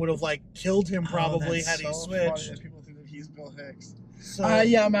loyal and would have like killed him probably had he switched. Funny that people think that he's Bill Hicks. So,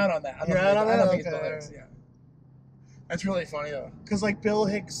 yeah, I'm out on that. You're out on that? I don't think it's Okay. Bill Hicks, yeah. That's really funny though. Because like Bill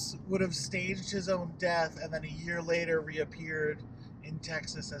Hicks would have staged his own death and then a year later reappeared in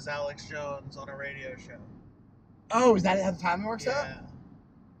Texas as Alex Jones on a radio show. Oh, is that how the timing works out? Yeah.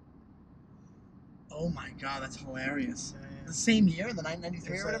 Oh my god, that's hilarious. Yeah. The same year, the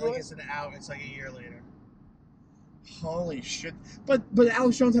 1993 or whatever it was? It's like a year later. Holy shit. But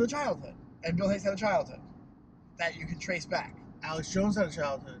Alex Jones had a childhood. And Bill Hicks had a childhood. That you can trace back. Alex Jones had a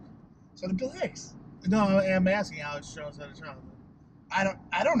childhood. So did Bill Hicks. No, I'm asking Alex Jones had a childhood. I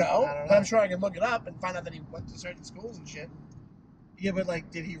don't know. But I'm sure I can look it up and find out that he went to certain schools and shit. Yeah, but like,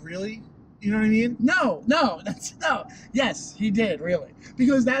 did he really? You know what I mean? No. Yes, he did, really.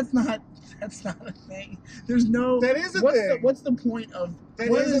 Because that's not a thing. There's no. That is a thing. What's the point of?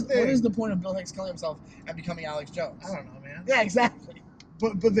 What is the point of Bill Hicks killing himself and becoming Alex Jones? I don't know, man. Yeah, exactly.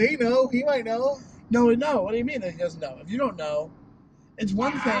 But they know. He might know. No. What do you mean that he doesn't know? If you don't know, it's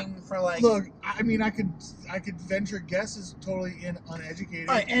one thing for like. Look, I mean, I could venture guesses totally uneducated.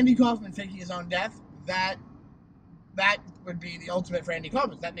 All right, Andy Kaufman faking his own death. That would be the ultimate for Andy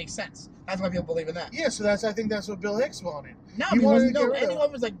Kaufman. That makes sense. That's why people believe in that. Yeah, so I think that's what Bill Hicks wanted. No, Andy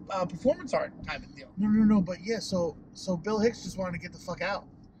Kaufman was like performance art type of deal. No, but yeah, so Bill Hicks just wanted to get the fuck out.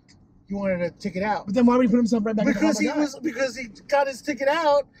 He wanted to ticket out. But then why would he put himself right back in the because he got his ticket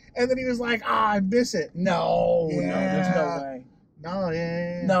out, and then he was like, I miss it. No, there's no way. No,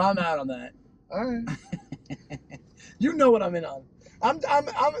 yeah. No, I'm out on that. All right. You know what I'm in on. I'm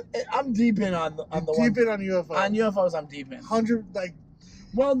deep in on the deep in on UFOs. On UFOs, I'm deep in. 100 like.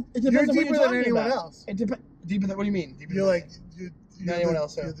 Well, it depends on what deeper you're than anyone about. else. It depends. Deeper than what do you mean? You're like you're anyone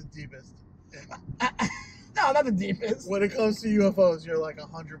else. You're the deepest. No, not the deepest. When it comes to UFOs, you're like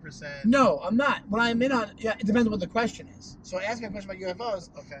 100%. No, I'm not. What I'm in on, it depends on what the question is. So ask me a question about UFOs.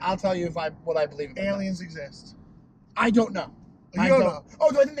 Okay. I'll tell you what I believe about aliens exist. I don't know. You don't know.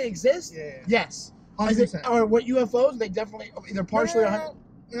 Oh, do I think they exist? Yeah. Yes. 100%. Or what UFOs? They definitely either partially or.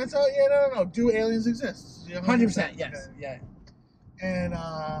 That's all. Yeah, no. Do aliens exist? 100%. Yes. Okay. Yeah. And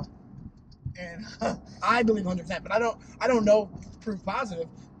I believe 100%, but I don't know proof positive,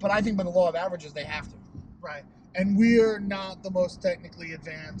 but I think by the law of averages they have to. Right. And we are not the most technically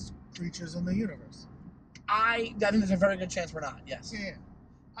advanced creatures in the universe. I think there's a very good chance we're not. Yes. Yeah.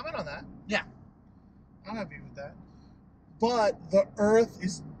 I'm in on that. Yeah. I'm happy with that. But the Earth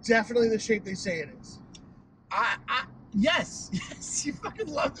is definitely the shape they say it is. Yes. You fucking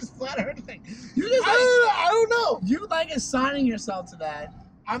love this flat Earth thing. I don't know. You like assigning yourself to that.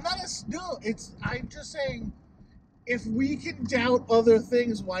 I'm just saying, if we can doubt other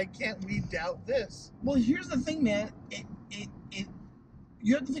things, why can't we doubt this? Well, here's the thing, man.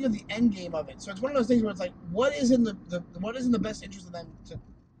 You have to think of the end game of it. So it's one of those things where it's like, what is in the best interest of them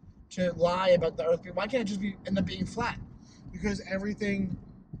to lie about the Earth? Why can't it just end up being flat? Because everything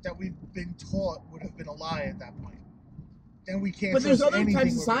that we've been taught would have been a lie at that point. Then we can't. But there's other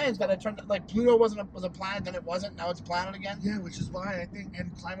types of science that it turned like Pluto was a planet, then it wasn't. Now it's a planet again. Yeah, which is why I think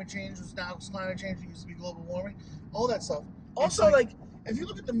and climate change was now climate change. It used to be global warming. All that stuff. Also, like if you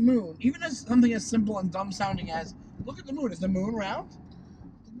look at the moon, even as something as simple and dumb sounding as look at the moon. Is the moon round?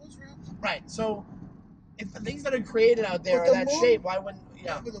 The moon's round. Right. So if the things that are created out there are that shape, why wouldn't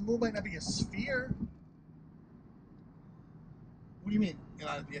Yeah. But the moon might not be a sphere. What do you mean?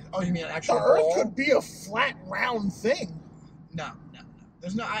 Oh, you mean an actual The Earth ball? could be a flat, round thing. No.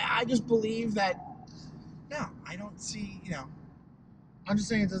 There's no. I just believe that. No, I don't see. I'm just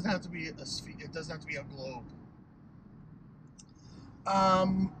saying it doesn't have to be a sphere. It doesn't have to be a globe.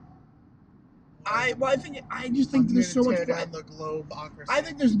 I just think there's so much. Tear down the globeocracy. I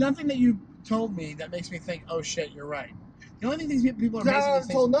think there's nothing that you told me that makes me think, oh shit, you're right. The only thing these people are basing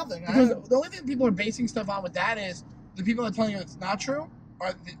I told nothing. Because the only thing people are basing stuff on with that is the people that are telling you it's not true,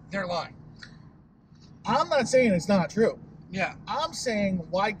 or they're lying. I'm not saying it's not true. Yeah. I'm saying,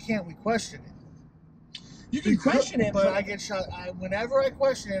 why can't we question it? You can question it, but I get shot. Whenever I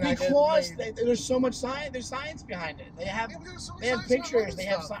question it, because there's so much science. There's science behind it. They have pictures. They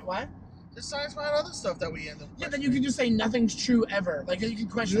have what? There's science behind other stuff that we end up. Yeah, then you can just say nothing's true ever. Like you can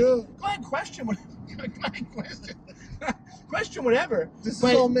question. Yeah. Go ahead, question whatever. Question whatever.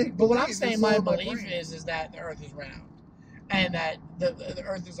 But what I'm saying, my belief is that the Earth is round, and that the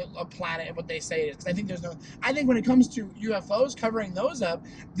Earth is a planet, and what they say it is. I think when it comes to UFOs, covering those up,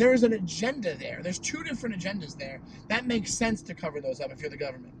 there's an agenda there. There's two different agendas there. That makes sense to cover those up if you're the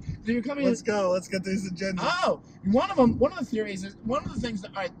government. So you're coming. Let's go. Let's get these agendas. Oh, one of the theories is one of the things that.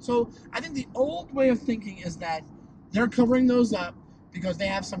 All right, so I think the old way of thinking is that they're covering those up because they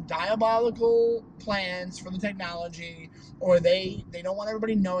have some diabolical plans for the technology, or they don't want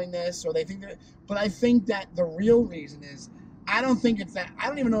everybody knowing this, or they think that. But I think that the real reason is, I don't think it's that. I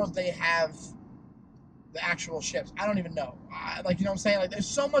don't even know if they have the actual ships. I don't even know. You know what I'm saying? Like, there's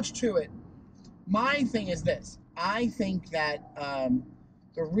so much to it. My thing is this. I think that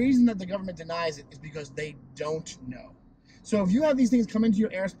the reason that the government denies it is because they don't know. So if you have these things come into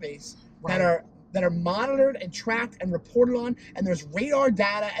your airspace that are monitored and tracked and reported on, and there's radar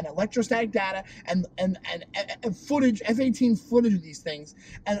data and electrostatic data and footage, F-18 footage of these things,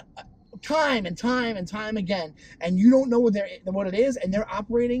 and time and time again, and you don't know what it is, and they're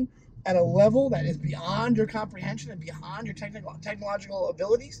operating at a level that is beyond your comprehension and beyond your technological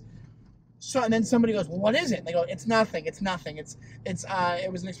abilities. So, and then somebody goes, well, what is it? And they go, it's nothing. It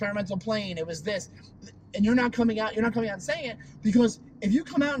was an experimental plane. It was this. And you're not coming out and saying it, because if you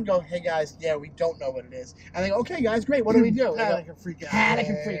come out and go, hey guys, yeah, we don't know what it is. And they go, okay guys, great, what do we do? Panic and freak out. Panic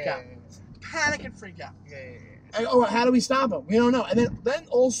and freak out. Panic and freak out. Yeah. And, how do we stop them? We don't know. And then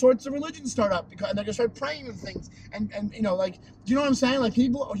all sorts of religions start up, and they're gonna start praying and things. And do you know what I'm saying? Like,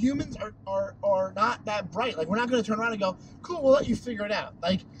 humans are not that bright. Like, we're not gonna turn around and go, cool, we'll let you figure it out.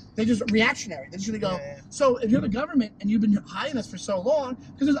 Like, they're just reactionary. They're just gonna go. Yeah. So if you're the government and you've been hiding this for so long,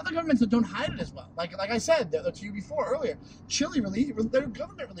 because there's other governments that don't hide it as well. Like I said to you earlier, Chile their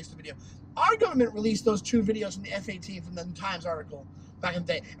government released a video. Our government released those 2 videos from the F-18 from the Times article back in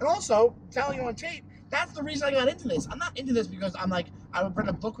the day. And also, telling you on tape, that's the reason I got into this. I'm not into this because I read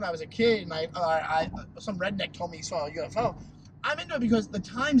a book when I was a kid, and some redneck told me he saw a UFO. I'm into it because the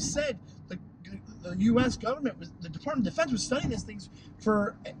Times said the U.S. government the Department of Defense was studying these things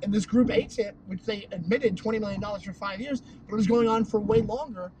in this Group A tip, which they admitted $20 million for 5 years, but it was going on for way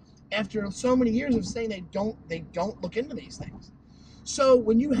longer after so many years of saying they don't look into these things. So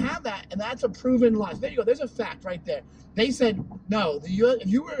when you have that, and that's a proven lie, there you go. There's a fact right there. They said no. If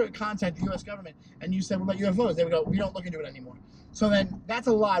you were to contact the U.S. government and you said, "What about UFOs?" They would go, "We don't look into it anymore." So then that's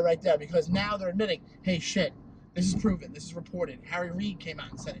a lie right there, because now they're admitting, "Hey, shit, this is proven. This is reported." Harry Reid came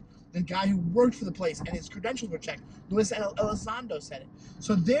out and said it. The guy who worked for the place and his credentials were checked, Luis Elizondo, said it.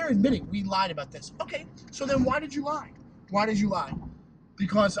 So they're admitting we lied about this. Okay, so then why did you lie? Why did you lie?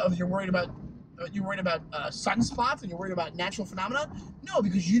 Because you're worried about sunspots, and you're worried about natural phenomena? No,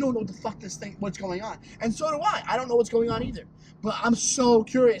 because you don't know what the fuck what's going on. And so do I. I don't know what's going on either. But I'm so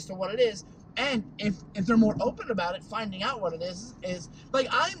curious to what it is. And if they're more open about it, finding out what it is like,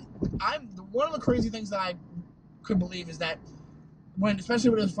 I'm one of the crazy things that I could believe is that especially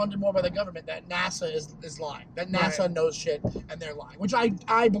when it's funded more by the government, that NASA is lying. That NASA knows shit and they're lying, which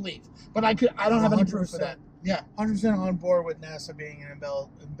I believe. But I don't have any proof for that. Yeah. 100% on board with NASA being an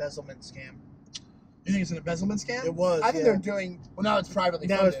embezzlement scam. You think it's an embezzlement scam? It was. I think they're doing. Well, now it's privately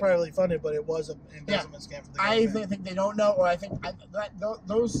funded. Now it's privately funded, but it was an embezzlement scam for the government. I think they don't know, or I think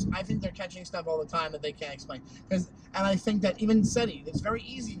they're catching stuff all the time that they can't explain. And I think that even SETI, it's very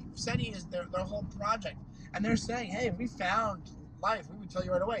easy. SETI is their whole project, and they're saying, "Hey, if we found life, we would tell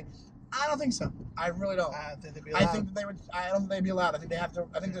you right away." I don't think so. I really don't. I don't think they'd be allowed. I don't think they'd be allowed. I think they have to.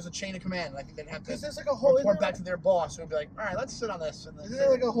 I think there's a chain of command. I think they'd have to report back to their boss, who would be like, "All right, let's sit on this." Isn't there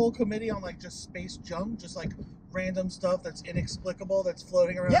like a whole committee on like just space junk, just like random stuff that's inexplicable that's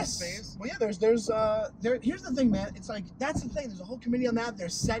floating around space? Well, yeah. Here's the thing, man. It's like that's the thing. There's a whole committee on that. They're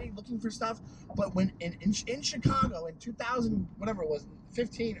setting, looking for stuff. But when in Chicago in 2000, whatever it was,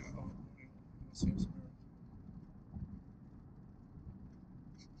 15.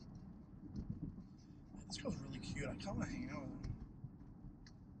 This girl's really cute. I kind of want to hang out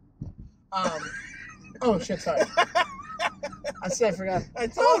with her. Oh shit! Sorry. I said I forgot. I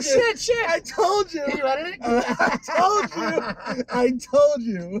told you. Shit! I told you. Can you edit it? I told you. I told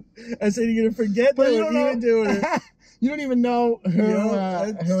you. I said you're gonna forget But that you we're don't even doing it. You don't even know who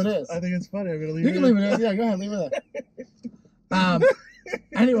it is. I think it's funny. I'm gonna leave You it. can leave it in. Yeah, go ahead. Leave it there.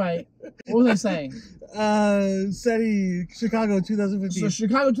 Anyway, what was I saying? SETI, Chicago 2015. So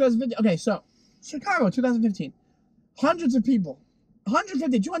Chicago 2015. Okay, so Chicago 2015. Hundreds of people,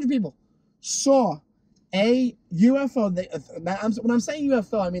 150, 200 people saw a UFO. When I'm saying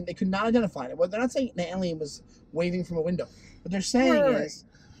UFO, I mean they could not identify it. Well, they're not saying an alien was waving from a window. What they're saying is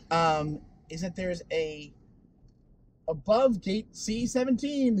that there's a above gate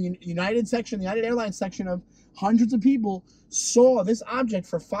C-17, the United Airlines section of hundreds of people saw this object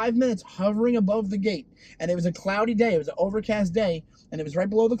for 5 minutes hovering above the gate. And it was a cloudy day. It was an overcast day. And it was right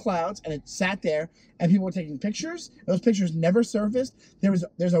below the clouds. And it sat there. And people were taking pictures. Those pictures never surfaced.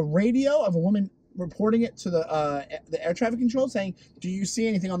 There's a radio of a woman reporting it to the air traffic control saying, do you see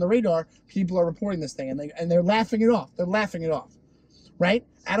anything on the radar? People are reporting this thing. And they're laughing it off. They're laughing it off. Right?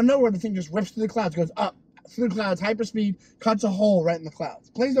 Out of nowhere, the thing just rips through the clouds, goes up through the clouds, hyperspeed, cuts a hole right in the clouds.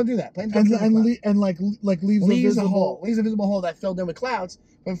 Planes don't do that. Planes don't leaves a hole. Leaves a visible hole that filled in with clouds.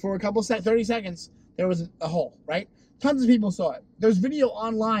 But for a couple 30 seconds, there was a hole, right? Tons of people saw it. There's video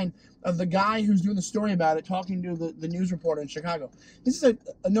online of the guy who's doing the story about it talking to the news reporter in Chicago. This is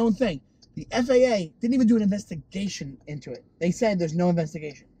a known thing. The FAA didn't even do an investigation into it. They said there's no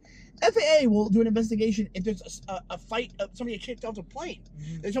investigation. FAA will do an investigation if there's a fight, somebody kicked off the plane.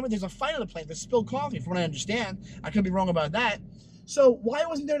 They told me there's a fight on the plane. There's spilled coffee, from what I understand. I could be wrong about that. So why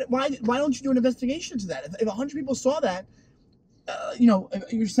wasn't there? Why don't you do an investigation into that? If 100 people saw that,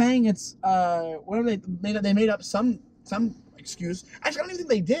 you're saying it's whatever they made up some excuse. Actually, I don't even think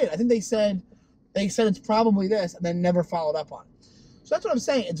they did. I think they said it's probably this, and then never followed up on it. So that's what I'm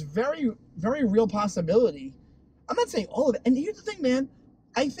saying. It's very, very real possibility. I'm not saying all of it. And here's the thing, man.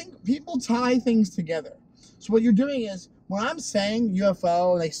 I think people tie things together. So what you're doing is, when I'm saying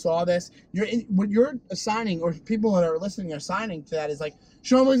UFO, they saw this, what you're assigning, or people that are listening are assigning to that is like,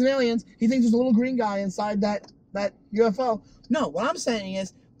 Sean believes in aliens, he thinks there's a little green guy inside that UFO. No, what I'm saying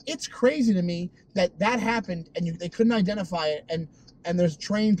is, it's crazy to me that happened and they couldn't identify it, and there's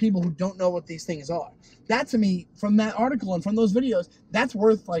trained people who don't know what these things are. That, to me, from that article and from those videos, that's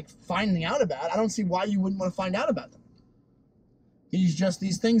worth like finding out about. I don't see why you wouldn't want to find out about them.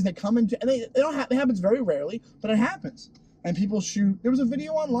 These things that come into, and it happens very rarely, but it happens. And people shoot. There was a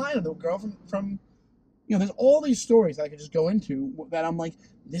video online of the girl from there's all these stories that I could just go into that I'm like,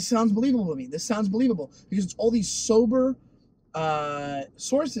 this sounds believable to me. This sounds believable because it's all these sober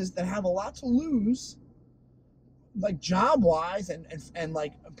sources that have a lot to lose, like job wise and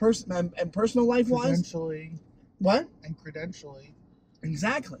like personal life wise. Credentially. What? And credentially.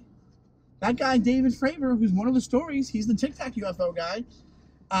 Exactly. That guy, David Fravor, who's one of the stories, he's the Tic Tac UFO guy.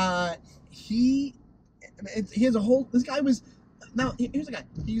 He has a whole, this guy was, now, here's the guy.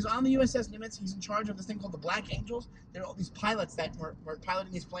 He's on the USS Nimitz. He's in charge of this thing called the Black Angels. There are all these pilots that were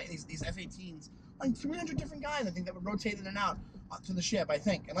piloting these planes, these F-18s. Like 300 different guys, I think, that were rotated in and out to the ship, I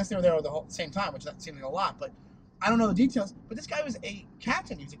think. Unless they were there at the same time, which that seemed like a lot. But I don't know the details. But this guy was a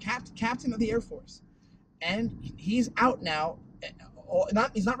captain. He was a captain of the Air Force. And he's out now.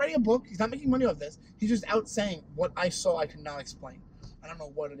 He's not writing a book. He's not making money off this. He's just out saying, what I saw I could not explain. I don't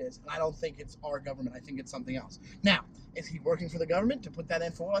know what it is. And I don't think it's our government. I think it's something else. Now, is he working for the government to put that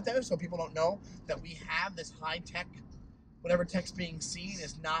info out there so people don't know that we have this high tech, whatever tech's being seen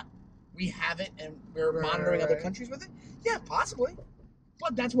is not, we have it and we're monitoring other countries with it? Yeah, possibly.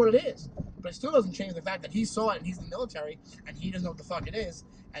 But that's what it is. But it still doesn't change the fact that he saw it and he's in the military and he doesn't know what the fuck it is.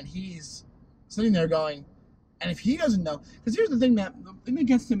 And he's sitting there going, and if he doesn't know, because here's the thing that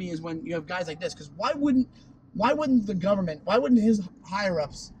gets to me is when you have guys like this, because why wouldn't the government, why wouldn't his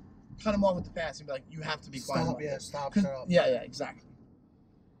higher-ups cut him off at the pass and be like, you have to be quiet. Stop, shut up. Yeah, exactly.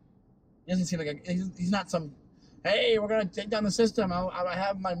 He doesn't seem like he's not some, hey, we're going to take down the system, I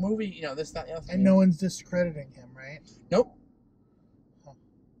have my movie, this, that, the other thing. And no one's discrediting him, right? Nope. Huh.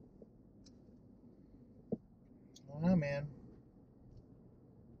 I don't know, man.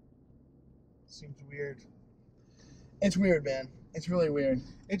 Seems weird. It's weird, man. It's really weird.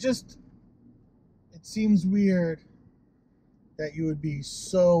 It seems weird that you would be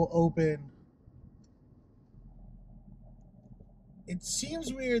so open it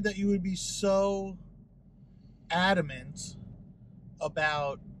seems weird that you would be so adamant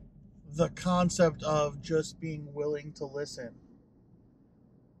about the concept of just being willing to listen.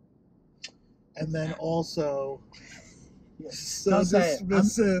 And then also so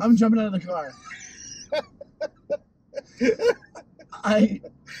dismissive. I'm jumping out of the car.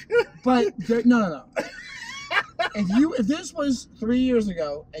 No. If this was 3 years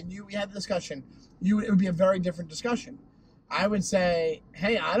ago and we had the discussion, it would be a very different discussion. I would say,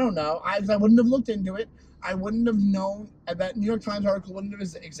 hey, I don't know. I wouldn't have looked into it. I wouldn't have known that New York Times article wouldn't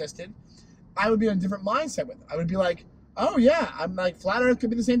have existed. I would be in a different mindset with it. I would be like, oh yeah, I'm like, flat Earth could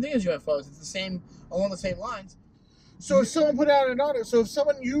be the same thing as UFOs. It's the same, along the same lines. So if someone put out an article, if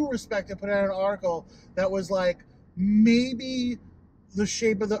someone you respected put out an article that was like, maybe the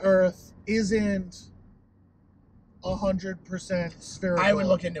shape of the Earth isn't 100% spherical, I would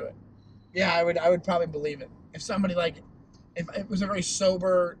look into it. Yeah, I would probably believe it. If somebody if it was a very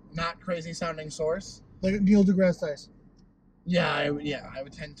sober, not crazy sounding source, like Neil deGrasse Tyson. Yeah, I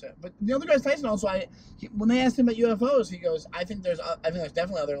would tend to. But Neil deGrasse Tyson also, when they asked him about UFOs, he goes, I think there's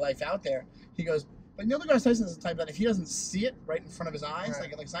definitely other life out there. He goes, but Neil deGrasse Tyson is the type that if he doesn't see it right in front of his eyes,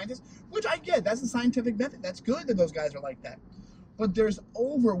 right, like scientists, which I get, that's a scientific method. That's good that those guys are like that. But there's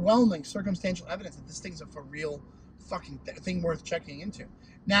overwhelming circumstantial evidence that this thing's a for real fucking thing worth checking into.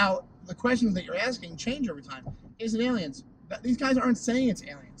 Now, the questions that you're asking change over time. Is it aliens? These guys aren't saying it's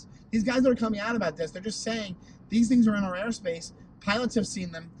aliens. These guys that are coming out about this, they're just saying these things are in our airspace. Pilots have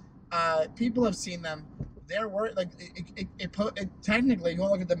seen them. People have seen them. They're worried. Like technically, if you want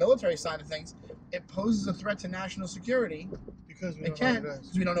to look at the military side of things, it poses a threat to national security because we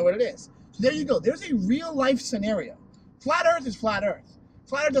don't know what it is. So there you go. There's a real life scenario. Flat Earth is flat Earth.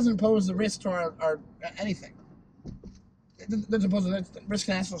 Flat Earth doesn't pose the risk to our anything. It doesn't pose the risk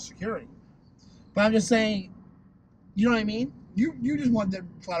to national security. But I'm just saying, you know what I mean? You just want the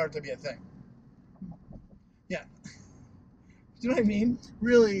flat Earth to be a thing. Yeah. Do you know what I mean?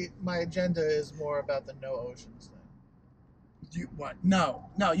 Really, my agenda is more about the no oceans thing. What? No,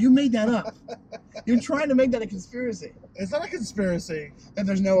 you made that up. You're trying to make that a conspiracy. It's not a conspiracy. That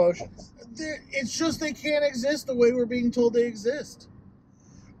there's no oceans. It's just they can't exist the way we're being told they exist.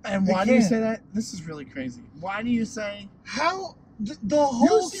 And why do you say that? This is really crazy. Why do you say... How... The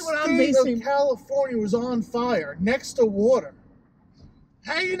whole state of California was on fire next to water.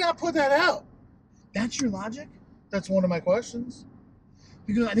 How do you not put that out? That's your logic? That's one of my questions.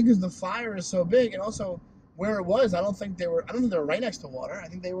 Because I think because the fire is so big, and also where it was, I don't think they were right next to water. I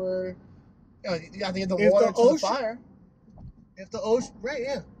think they were... I think the water to the fire. If the ocean... Right,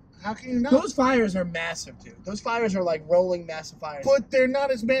 yeah. How can you not? Those fires are massive, dude. Those fires are like rolling massive fires. But they're not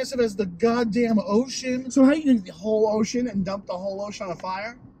as massive as the goddamn ocean. So how you do the whole ocean and dump the whole ocean on a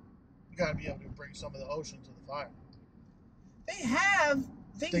fire? You gotta be able to bring some of the ocean to the fire. They have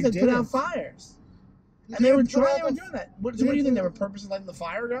things that put out fires. And they were doing that. What do you think? They were purposely letting the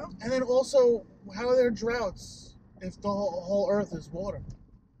fire go? And then also, how are there droughts if the whole earth is water?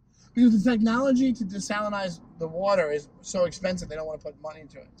 Because the technology to desalinize the water is so expensive, they don't want to put money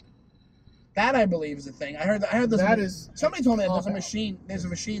into it. That I believe is a thing. I heard this. That is. Somebody told me that there's a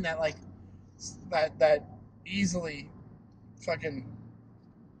machine that like that easily fucking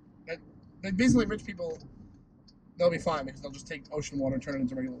that basically rich people, they'll be fine because they'll just take ocean water and turn it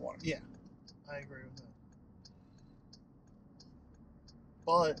into regular water. Yeah, I agree with that.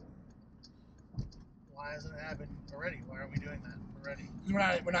 But why hasn't it happened already? Why aren't we doing that already?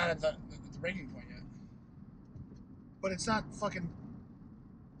 Because we're not at the breaking point yet. But it's not fucking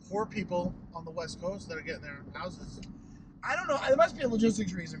poor people on the West Coast that are getting their houses. I don't know. There must be a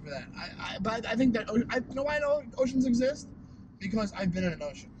logistics reason for that. But I think that you know why I know oceans exist? Because I've been in an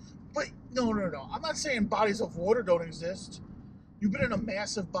ocean. But no. I'm not saying bodies of water don't exist. You've been in a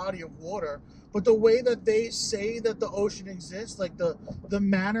massive body of water, but the way that they say that the ocean exists, like the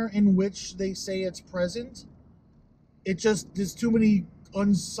manner in which they say it's present, there's too many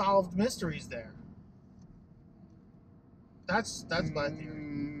unsolved mysteries there. That's my theory.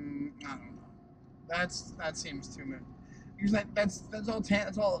 I don't know. That seems too many. Because that's all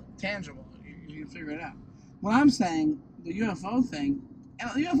tangible. You can figure it out. What I'm saying, the UFO thing, and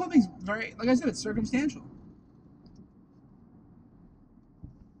the UFO thing's very, like I said, it's circumstantial.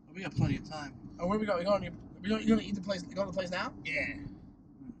 We got plenty of time. Oh, where we go? You gonna eat the place? You go to the place now? Yeah.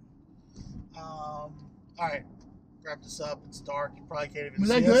 All right. Wrap this up. It's dark. You probably can't even see us. Was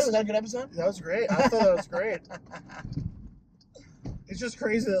that good? Was that a good episode? That was great. I thought that was great. It's just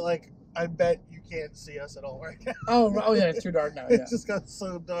crazy that, like, I bet you can't see us at all right now. Oh yeah, it's too dark now. Yeah. It just got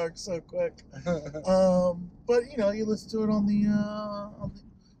so dark so quick. But you listen to it on the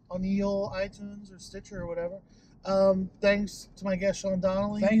old iTunes or Stitcher or whatever. Thanks to my guest Sean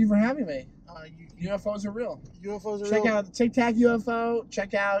Donnelly. Thank you for having me. You, UFOs are real. UFOs are Check real. out the Tic Tac UFO.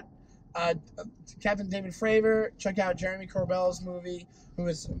 Check out Captain David Fravor. Check out Jeremy Corbell's movie, who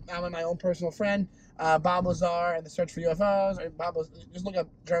is my own personal friend, Bob Lazar and the Search for UFOs. Or just look up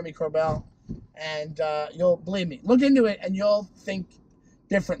Jeremy Corbell, and you'll believe me. Look into it, and you'll think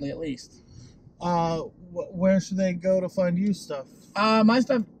differently at least. Where should they go to find you stuff? My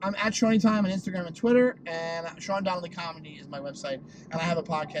stuff, I'm at Shawnee Time on Instagram and Twitter, and Sean Donnelly Comedy is my website, and I have a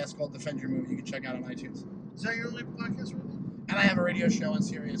podcast called Defend Your Movie you can check out on iTunes. Is that your only podcast right now? And I have a radio show on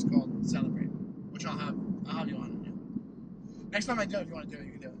Sirius called Celebrate, which I'll have you on. Yeah. Next time I do it, if you want to do it,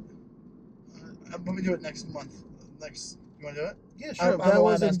 you can do it. Let me do it next month. You want to do it? Yeah, sure. That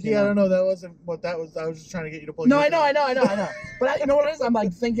wasn't. Yeah, I don't know. That wasn't what that was. I was just trying to get you to plug. No, I know. But you know what it is? I'm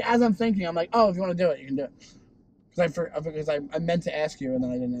like thinking as I'm thinking. I'm like, oh, if you want to do it, you can do it. Because I meant to ask you and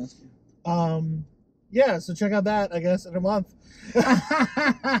then I didn't ask you. Yeah. So check out that. I guess in a month.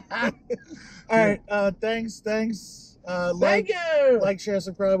 All right. Thanks. Thank you. Like, share,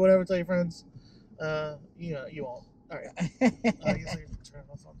 subscribe, whatever. Tell your friends. You won't. All right. I guess I can turn it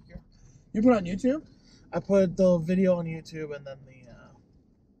off on here. You put it on YouTube? I put the video on YouTube and then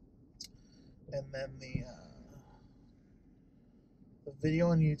the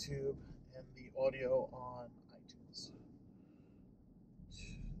video on YouTube and the audio on iTunes.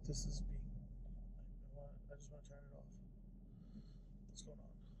 This is being. I just want to turn it off. What's going on?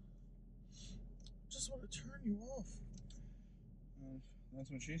 Just want to turn you off.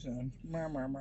 That's what she said.